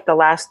need like the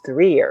last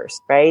 3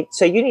 years, right?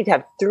 So you need to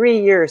have 3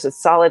 years of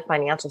solid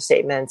financial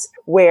statements,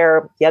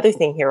 where the other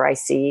thing here I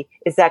see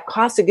is that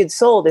cost of goods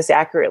sold is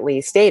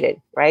accurately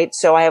stated, right?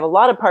 So I have a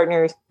lot of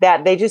partners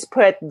that they just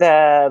put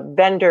the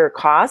vendor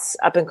costs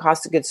up in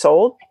cost of goods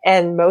sold,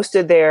 and most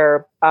of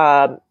their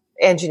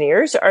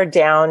engineers are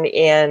down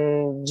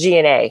in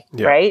G&A,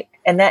 right?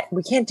 And that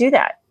we can't do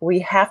that. We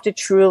have to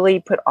truly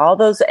put all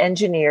those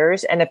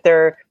engineers, and if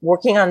they're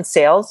working on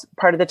sales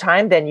part of the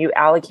time, then you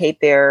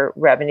allocate their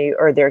revenue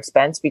or their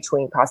expense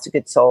between cost of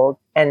goods sold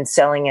and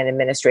selling and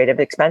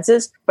administrative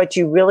expenses. But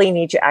you really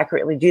need to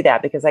accurately do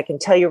that, because I can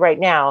tell you right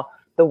now,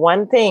 the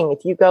one thing,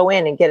 if you go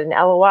in and get an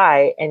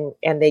LOI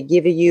and they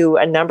give you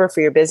a number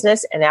for your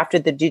business, and after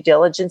the due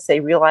diligence, they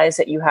realize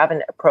that you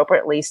haven't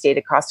appropriately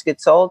stated cost of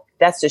goods sold,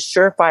 that's a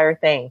surefire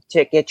thing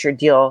to get your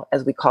deal,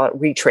 as we call it,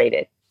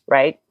 retraded,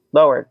 right?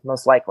 Lowered,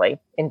 most likely,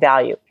 in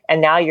value. And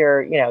now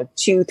you're,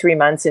 2-3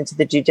 months into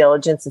the due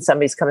diligence and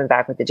somebody's coming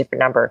back with a different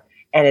number.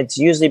 And it's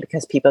usually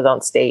because people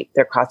don't state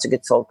their cost of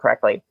goods sold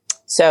correctly.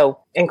 So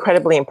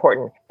incredibly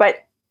important. But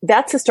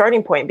that's a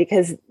starting point,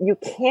 because you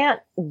can't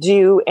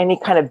do any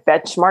kind of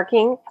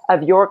benchmarking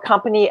of your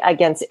company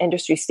against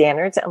industry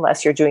standards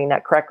unless you're doing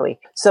that correctly.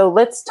 So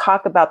let's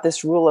talk about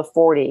this rule of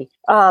 40.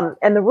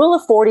 And the rule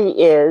of 40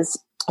 is,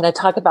 and I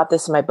talk about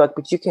this in my book,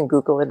 but you can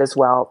Google it as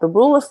well. The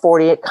rule of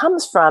 40, it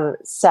comes from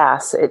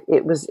SaaS.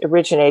 It was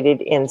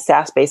originated in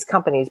SaaS-based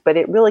companies, but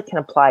it really can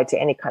apply to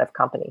any kind of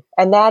company.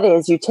 And that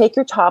is, you take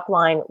your top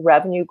line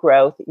revenue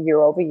growth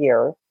year over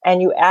year, and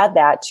you add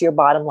that to your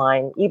bottom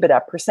line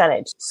EBITDA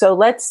percentage. So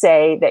let's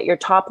say that your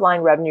top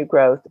line revenue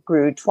growth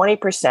grew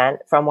 20%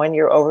 from one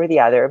year over the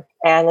other.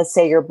 And let's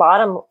say your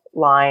bottom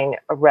line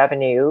of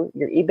revenue,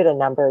 your EBITDA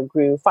number,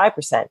 grew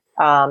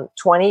 5%.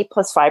 20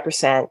 plus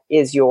 5%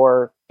 is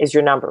your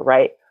number,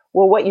 right?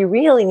 Well, what you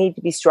really need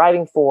to be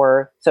striving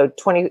for, so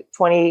 20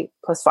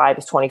 plus 5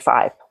 is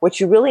 25. What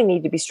you really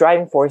need to be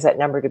striving for is that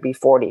number to be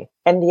 40.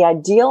 And the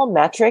ideal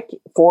metric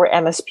for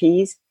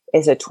MSPs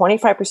is a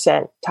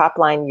 25% top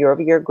line year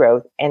over year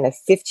growth and a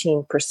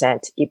 15%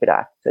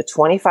 EBITDA. So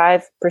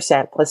 25%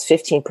 plus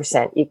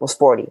 15% equals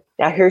 40.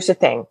 Now, here's the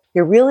thing.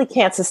 You really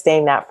can't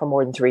sustain that for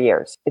more than 3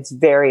 years. It's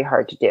very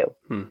hard to do.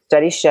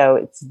 Studies show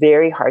it's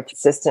very hard to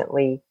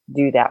consistently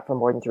do that for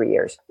more than 3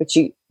 years.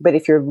 But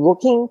if you're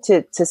looking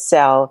to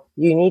sell,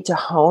 you need to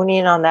hone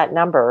in on that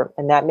number,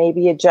 and that may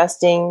be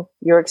adjusting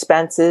your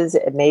expenses.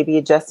 It may be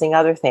adjusting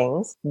other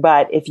things.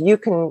 But if you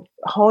can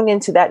hone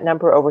into that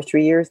number over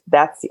 3 years,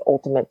 that's the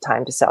ultimate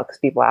time to sell. Because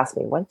people ask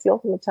me, when's the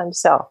ultimate time to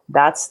sell?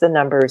 That's the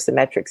numbers, the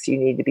metrics you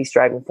need to be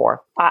striving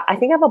for. I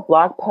think I have a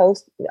blog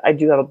post. I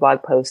do have a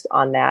blog post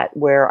on that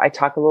where I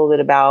talk a little bit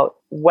about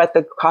what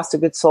the cost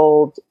of goods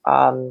sold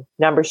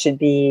number should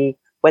be,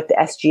 what the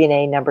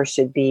SG&A number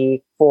should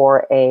be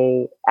for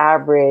a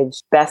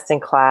average, best in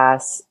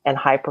class, and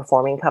high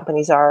performing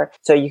companies are.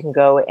 So you can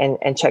go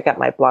and check out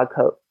my blog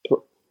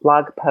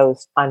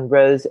post on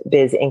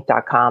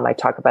rosebizinc.com. I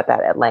talk about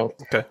that at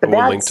length. Okay. And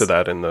we'll link to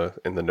that in the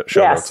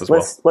show notes as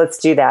well. Let's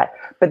do that.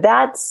 But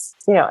that's,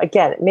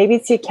 again, maybe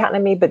it's the accountant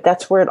in me, but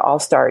that's where it all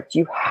starts.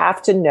 You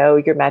have to know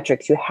your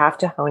metrics. You have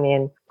to hone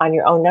in on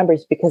your own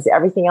numbers, because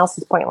everything else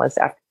is pointless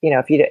after,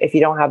 if you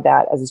don't have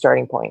that as a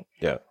starting point.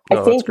 Yeah.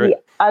 No, I think the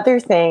other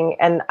thing,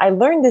 and I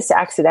learned this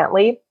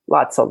accidentally,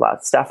 lots of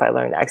stuff I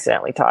learned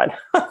accidentally, Todd.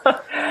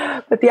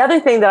 But the other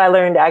thing that I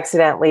learned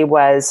accidentally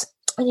was,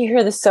 and you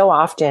hear this so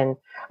often,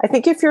 I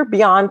think if you're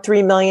beyond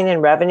 3 million in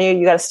revenue,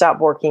 you got to stop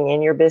working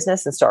in your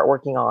business and start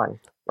working on,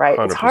 right?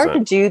 100%. It's hard to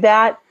do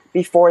that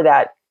before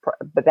that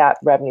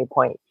revenue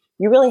point.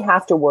 you really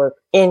have to work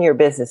in your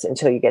business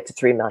until you get to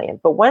 3 million.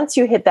 But once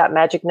you hit that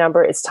magic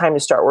number, it's time to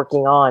start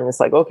working on. It's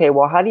like, okay,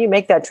 well, how do you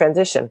make that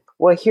transition?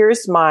 Well,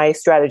 here's my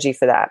strategy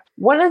for that.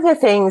 One of the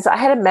things, I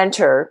had a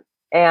mentor,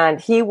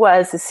 and he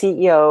was the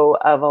CEO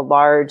of a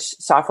large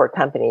software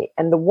company.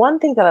 And the one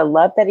thing that I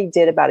loved that he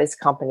did about his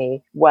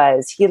company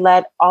was he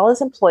let all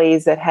his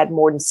employees that had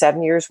more than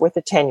 7 years worth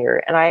of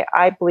tenure. And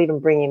I believe in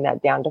bringing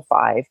that down to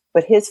 5.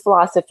 But his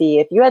philosophy,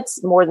 if you had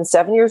more than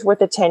 7 years worth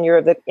of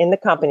tenure in the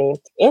company,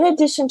 in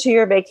addition to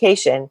your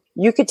vacation,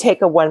 you could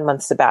take a 1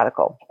 month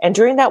sabbatical. And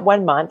during that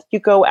 1 month, you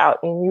go out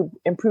and you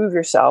improve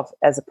yourself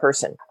as a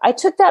person. I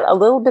took that a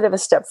little bit of a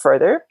step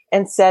further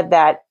and said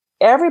that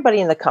everybody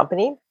in the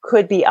company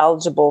could be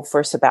eligible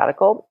for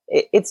sabbatical.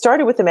 It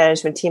started with the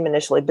management team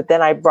initially, but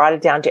then I brought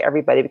it down to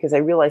everybody because I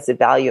realized the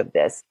value of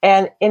this.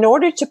 And in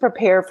order to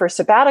prepare for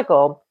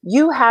sabbatical,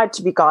 you had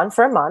to be gone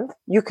for a month.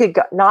 You could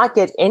not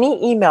get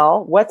any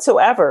email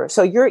whatsoever.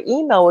 So your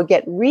email would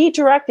get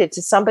redirected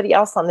to somebody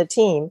else on the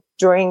team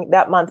during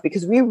that month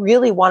because we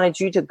really wanted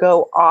you to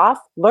go off,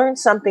 learn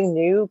something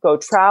new, go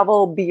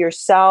travel, be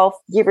yourself,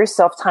 give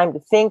yourself time to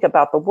think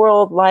about the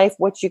world, life,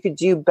 what you could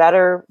do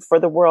better for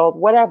the world,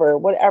 whatever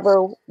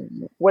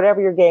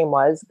your game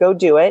was, go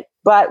do it.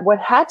 But what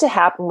had to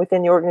happen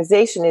within the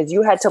organization is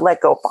you had to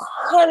let go of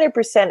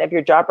 100% of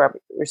your job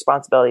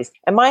responsibilities.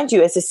 And mind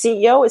you, as a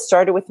CEO, it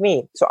started with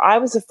me. So I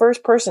was the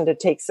first person to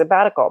take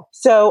sabbatical.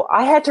 So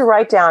I had to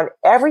write down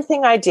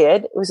everything I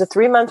did. It was a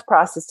 3-month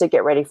process to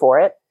get ready for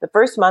it. The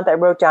first month, I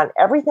wrote down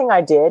everything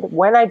I did,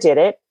 when I did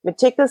it,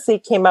 meticulously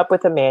came up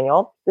with a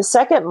manual. The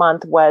second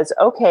month was,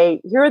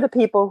 okay, here are the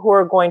people who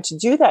are going to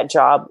do that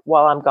job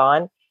while I'm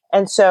gone.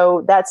 And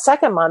so that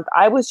second month,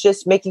 I was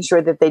just making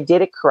sure that they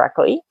did it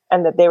correctly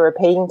and that they were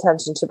paying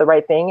attention to the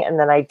right thing. And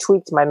then I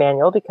tweaked my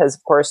manual because,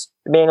 of course,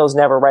 the manual's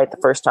never right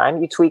the first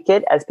time. You tweak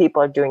it as people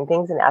are doing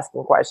things and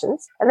asking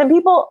questions. And then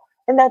people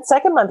in that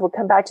second month would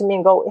come back to me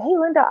and go, hey,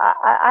 Linda,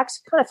 I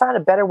actually kind of found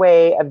a better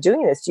way of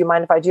doing this. Do you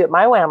mind if I do it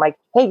my way? I'm like,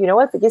 hey, you know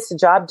what? If it gets the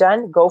job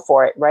done, go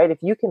for it, right? If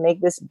you can make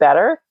this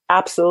better,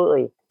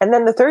 absolutely. And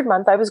then the third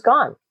month I was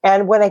gone.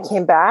 And when I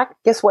came back,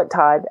 guess what,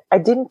 Todd? I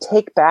didn't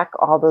take back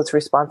all those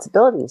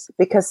responsibilities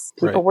because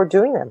people were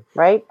doing them,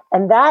 right?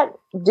 And that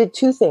did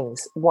two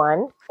things.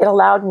 One, it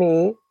allowed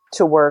me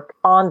to work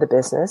on the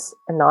business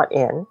and not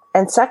in.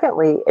 And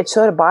secondly, it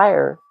showed a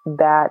buyer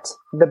that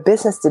the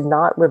business did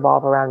not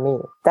revolve around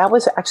me. That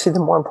was actually the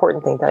more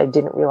important thing that I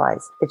didn't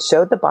realize. It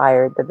showed the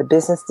buyer that the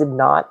business did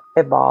not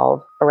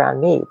evolve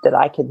around me, that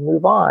I could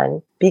move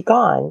on, be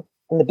gone,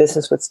 and the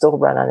business would still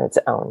run on its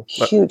own.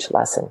 Huge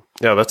lesson.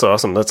 Yeah, that's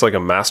awesome. That's like a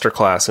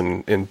masterclass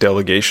in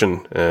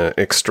delegation,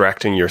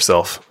 extracting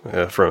yourself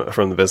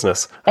from the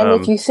business. And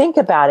if you think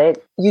about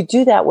it, you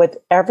do that with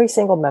every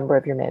single member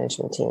of your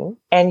management team,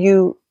 and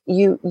you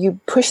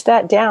push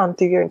that down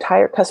through your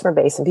entire customer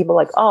base. And people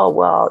are like, oh,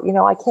 well,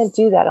 I can't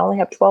do that. I only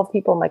have 12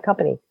 people in my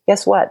company.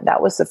 Guess what?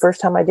 That was the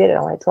first time I did it. I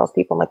only had 12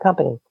 people in my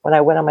company when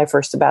I went on my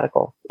first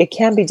sabbatical. It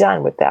can be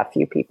done with that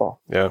few people.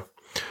 Yeah.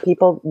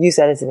 People use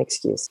that as an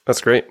excuse.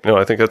 That's great. No,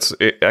 I think that's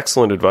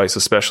excellent advice,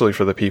 especially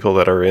for the people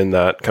that are in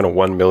that kind of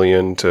 1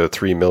 million to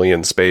 3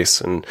 million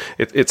space. And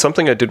it's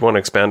something I did want to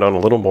expand on a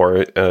little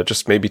more,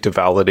 just maybe to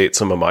validate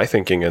some of my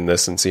thinking in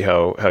this and see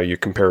how you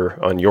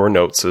compare on your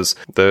notes. Is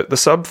the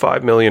sub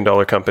 $5 million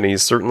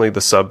companies, certainly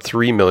the sub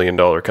 $3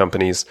 million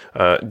companies,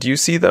 do you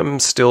see them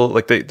still,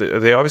 like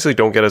they obviously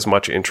don't get as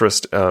much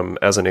interest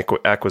as an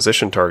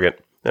acquisition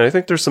target? And I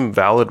think there's some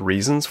valid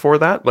reasons for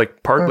that,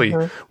 like partly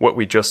what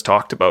we just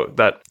talked about,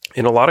 that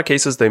in a lot of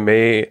cases, they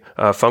may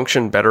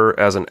function better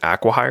as an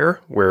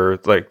acqui-hire, where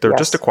like they're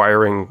just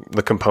acquiring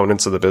the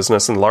components of the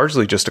business and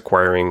largely just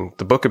acquiring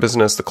the book of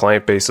business, the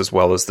client base, as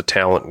well as the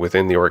talent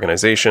within the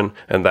organization.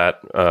 And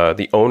that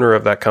the owner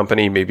of that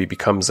company maybe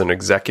becomes an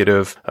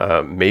executive.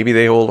 Maybe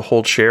they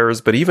hold shares,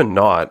 but even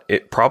not,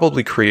 it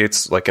probably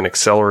creates like an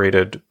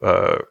accelerated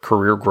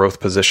career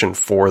growth position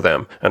for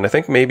them. And I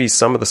think maybe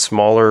some of the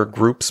smaller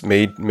groups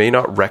may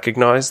not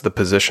recognize the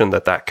position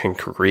that can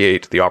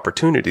create, the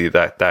opportunity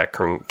that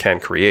can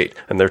create.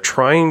 And they're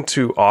trying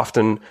to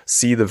often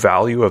see the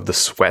value of the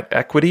sweat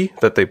equity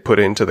that they put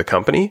into the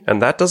company.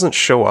 And that doesn't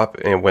show up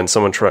when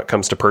someone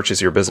comes to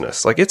purchase your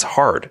business. Like it's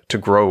hard to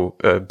grow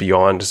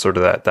beyond sort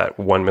of that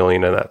 1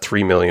 million and that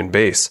 3 million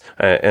base.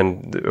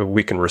 And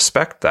we can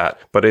respect that.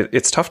 But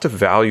it's tough to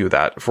value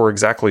that for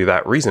exactly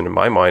that reason, in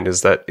my mind,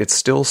 is that it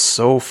still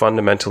so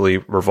fundamentally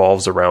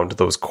revolves around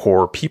those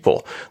core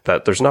people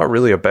that there's not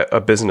really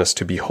a business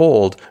to be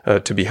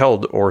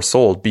held or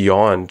sold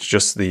beyond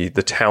just the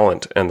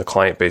talent and the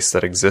client base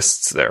that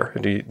exists there.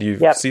 Do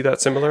you see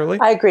that similarly?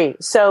 I agree.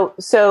 So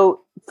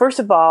first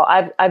of all,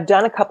 I've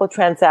done a couple of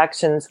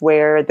transactions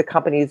where the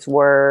companies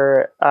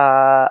were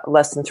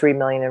less than 3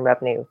 million in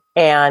revenue,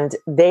 and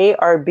they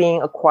are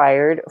being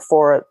acquired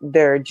for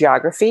their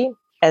geography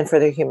and for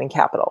their human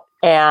capital.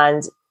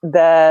 And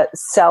the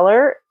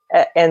seller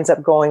ends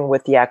up going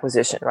with the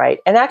acquisition, right?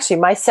 And actually,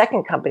 my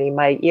second company,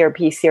 my ERP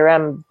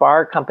CRM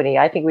bar company,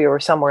 I think we were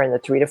somewhere in the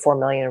 3 to 4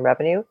 million in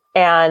revenue.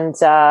 And,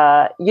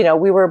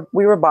 we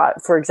were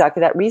bought for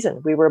exactly that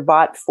reason. We were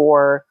bought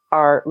for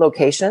our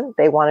location.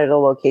 They wanted a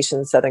location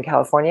in Southern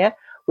California.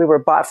 We were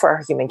bought for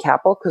our human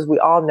capital because we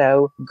all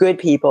know good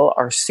people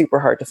are super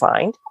hard to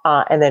find,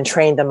 and then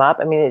train them up.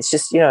 I mean, it's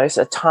just, it's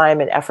a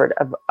time and effort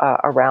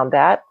around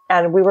that.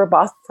 And we were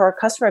bought for our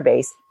customer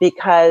base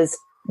because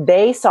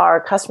they saw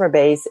our customer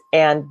base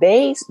and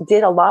they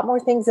did a lot more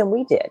things than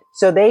we did.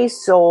 So they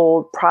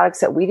sold products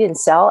that we didn't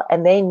sell,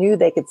 and they knew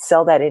they could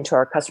sell that into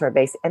our customer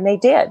base, and they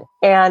did.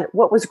 And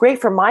what was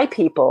great for my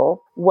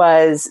people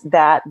was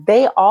that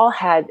they all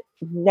had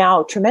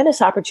now tremendous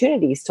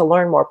opportunities to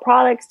learn more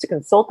products, to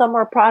consult on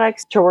more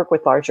products, to work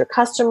with larger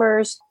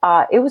customers.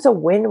 It was a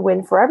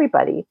win-win for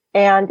everybody.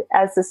 And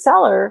as the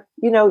seller,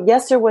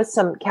 yes, there was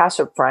some cash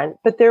up front,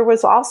 but there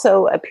was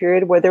also a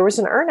period where there was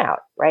an earnout,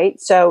 right?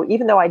 So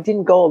even though I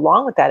didn't go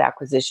along with that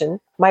acquisition,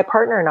 my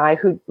partner and I,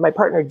 my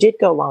partner did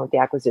go along with the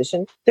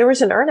acquisition, there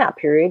was an earnout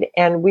period,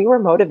 and we were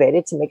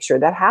motivated to make sure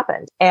that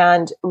happened.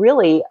 And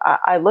really,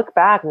 I look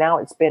back now,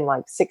 it's been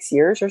like 6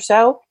 years or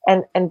so,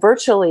 and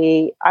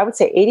virtually, I would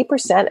say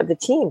 80% of the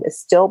team is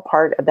still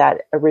part of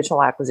that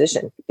original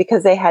acquisition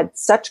because they had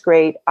such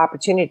great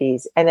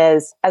opportunities. And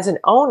as an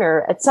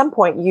owner, at some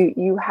point,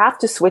 you have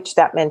to switch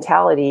that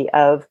mentality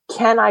of,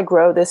 can I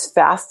grow this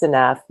fast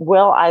enough?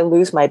 Will I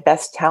lose my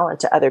best talent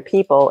to other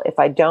people if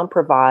I don't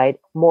provide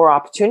more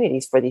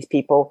opportunities for these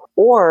people?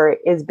 Or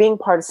is being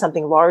part of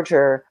something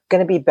larger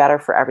going to be better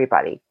for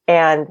everybody?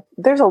 And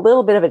there's a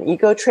little bit of an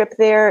ego trip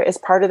there as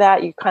part of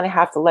that. You kind of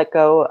have to let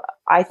go,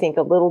 I think,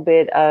 a little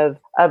bit of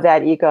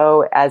that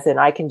ego, as in,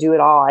 I can do it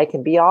all, I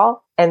can be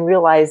all, and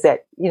realize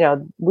that,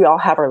 we all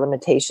have our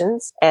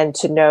limitations, and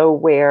to know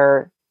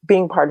where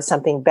being part of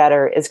something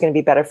better is going to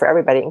be better for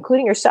everybody,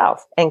 including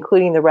yourself,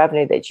 including the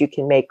revenue that you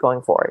can make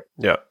going forward.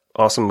 Yeah.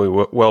 Awesomely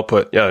well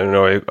put. Yeah,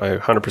 I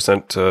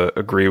 100%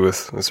 agree with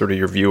sort of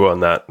your view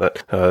on that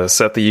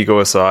set the ego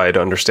aside,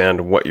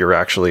 understand what you're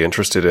actually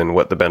interested in,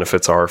 what the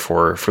benefits are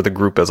for the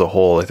group as a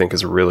whole, I think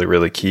is really,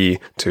 really key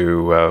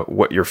to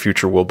what your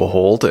future will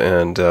behold,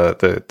 and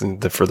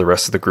for the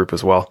rest of the group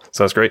as well.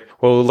 So that's great.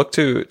 Well, we'll look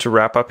to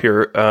wrap up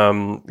here.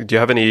 Do you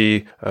have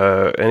any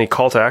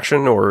call to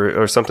action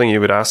or something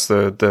you would ask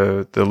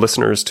the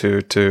listeners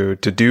to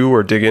do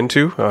or dig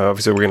into?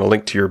 Obviously, we're going to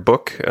link to your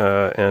book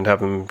and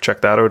have them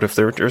check that out if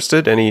they're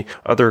interested. Any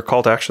other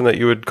call to action that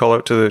you would call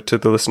out to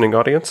the listening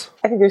audience?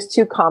 I think there's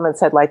 2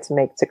 comments I'd like to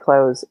make to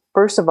close.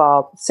 First of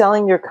all,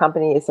 selling your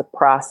company is a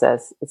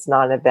process. It's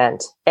not an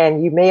event.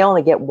 And you may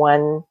only get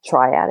one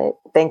try at it.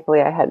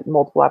 Thankfully, I had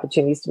multiple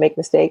opportunities to make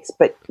mistakes,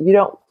 but we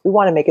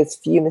want to make as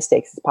few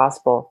mistakes as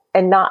possible.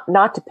 And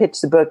not to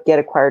pitch the book, Get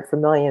Acquired for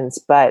Millions,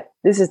 but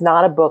this is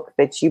not a book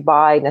that you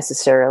buy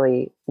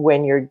necessarily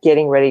when you're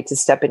getting ready to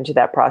step into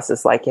that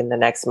process, like in the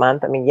next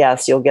month. I mean,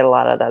 yes, you'll get a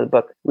lot out of the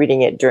book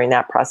reading it during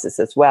that process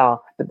as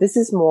well. But this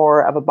is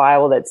more of a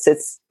Bible that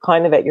sits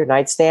kind of at your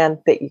nightstand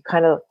that you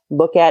kind of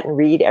look at and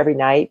read every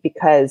night,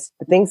 because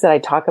the things that I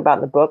talk about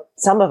in the book,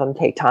 some of them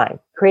take time.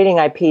 Creating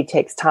IP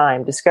takes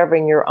time.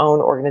 Discovering your own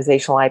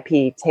organizational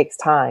IP takes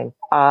time.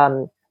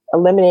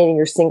 Eliminating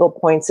your single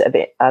points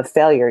of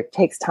failure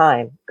takes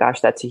time.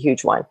 Gosh, that's a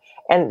huge one.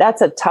 And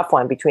that's a tough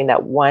one between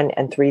that 1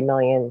 and 3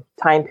 million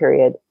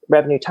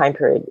revenue time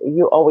period.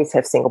 You always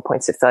have single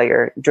points of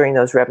failure during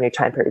those revenue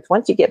time periods.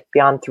 Once you get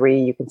beyond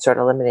 3, you can start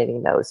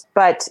eliminating those.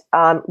 But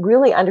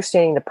really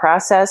understanding the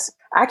process.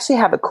 I actually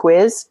have a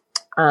quiz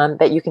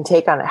that you can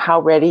take on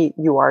how ready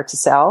you are to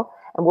sell.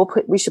 And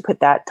we should put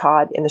that,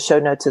 Todd, in the show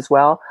notes as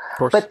well.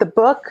 But the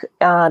book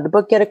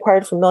Get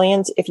Acquired for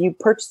Millions, if you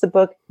purchase the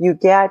book, you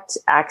get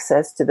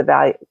access to the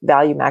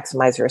value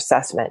maximizer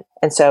assessment.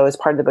 And so as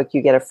part of the book,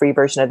 you get a free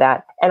version of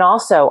that. And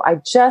also,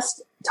 I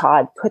just,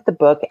 Todd, put the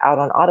book out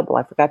on Audible.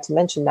 I forgot to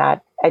mention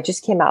that. It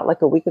just came out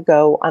like a week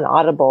ago on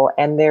Audible.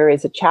 And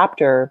there's a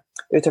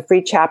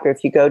free chapter.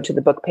 If you go to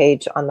the book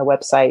page on the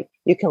website,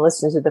 you can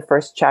listen to the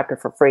first chapter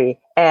for free.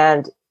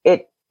 And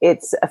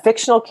it's a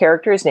fictional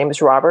character. His name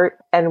is Robert.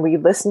 And we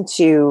listen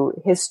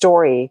to his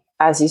story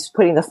as he's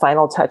putting the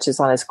final touches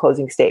on his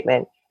closing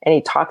statement. And he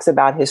talks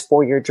about his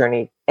 4-year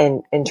journey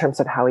in terms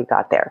of how he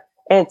got there.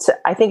 And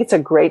I think it's a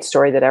great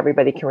story that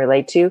everybody can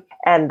relate to.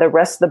 And the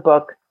rest of the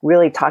book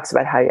really talks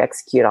about how you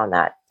execute on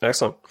that.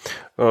 Excellent.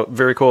 Well,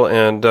 very cool.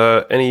 And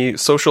any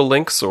social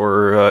links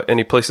or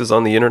any places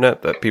on the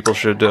internet that people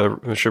should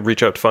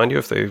reach out to find you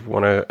if they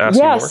want to ask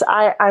you more? Yes,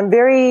 I'm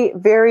very,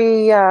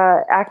 very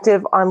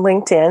active on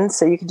LinkedIn.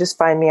 So you can just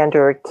find me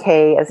under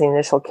K as the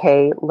initial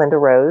K, Linda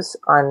Rose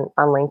on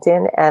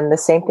LinkedIn. And the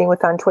same thing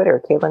on Twitter,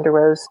 K Linda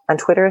Rose on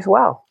Twitter as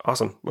well.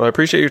 Awesome. Well, I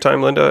appreciate your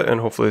time, Linda. And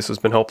hopefully this has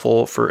been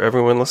helpful for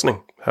everyone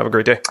listening. Have a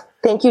great day.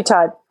 Thank you,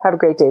 Todd. Have a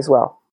great day as well.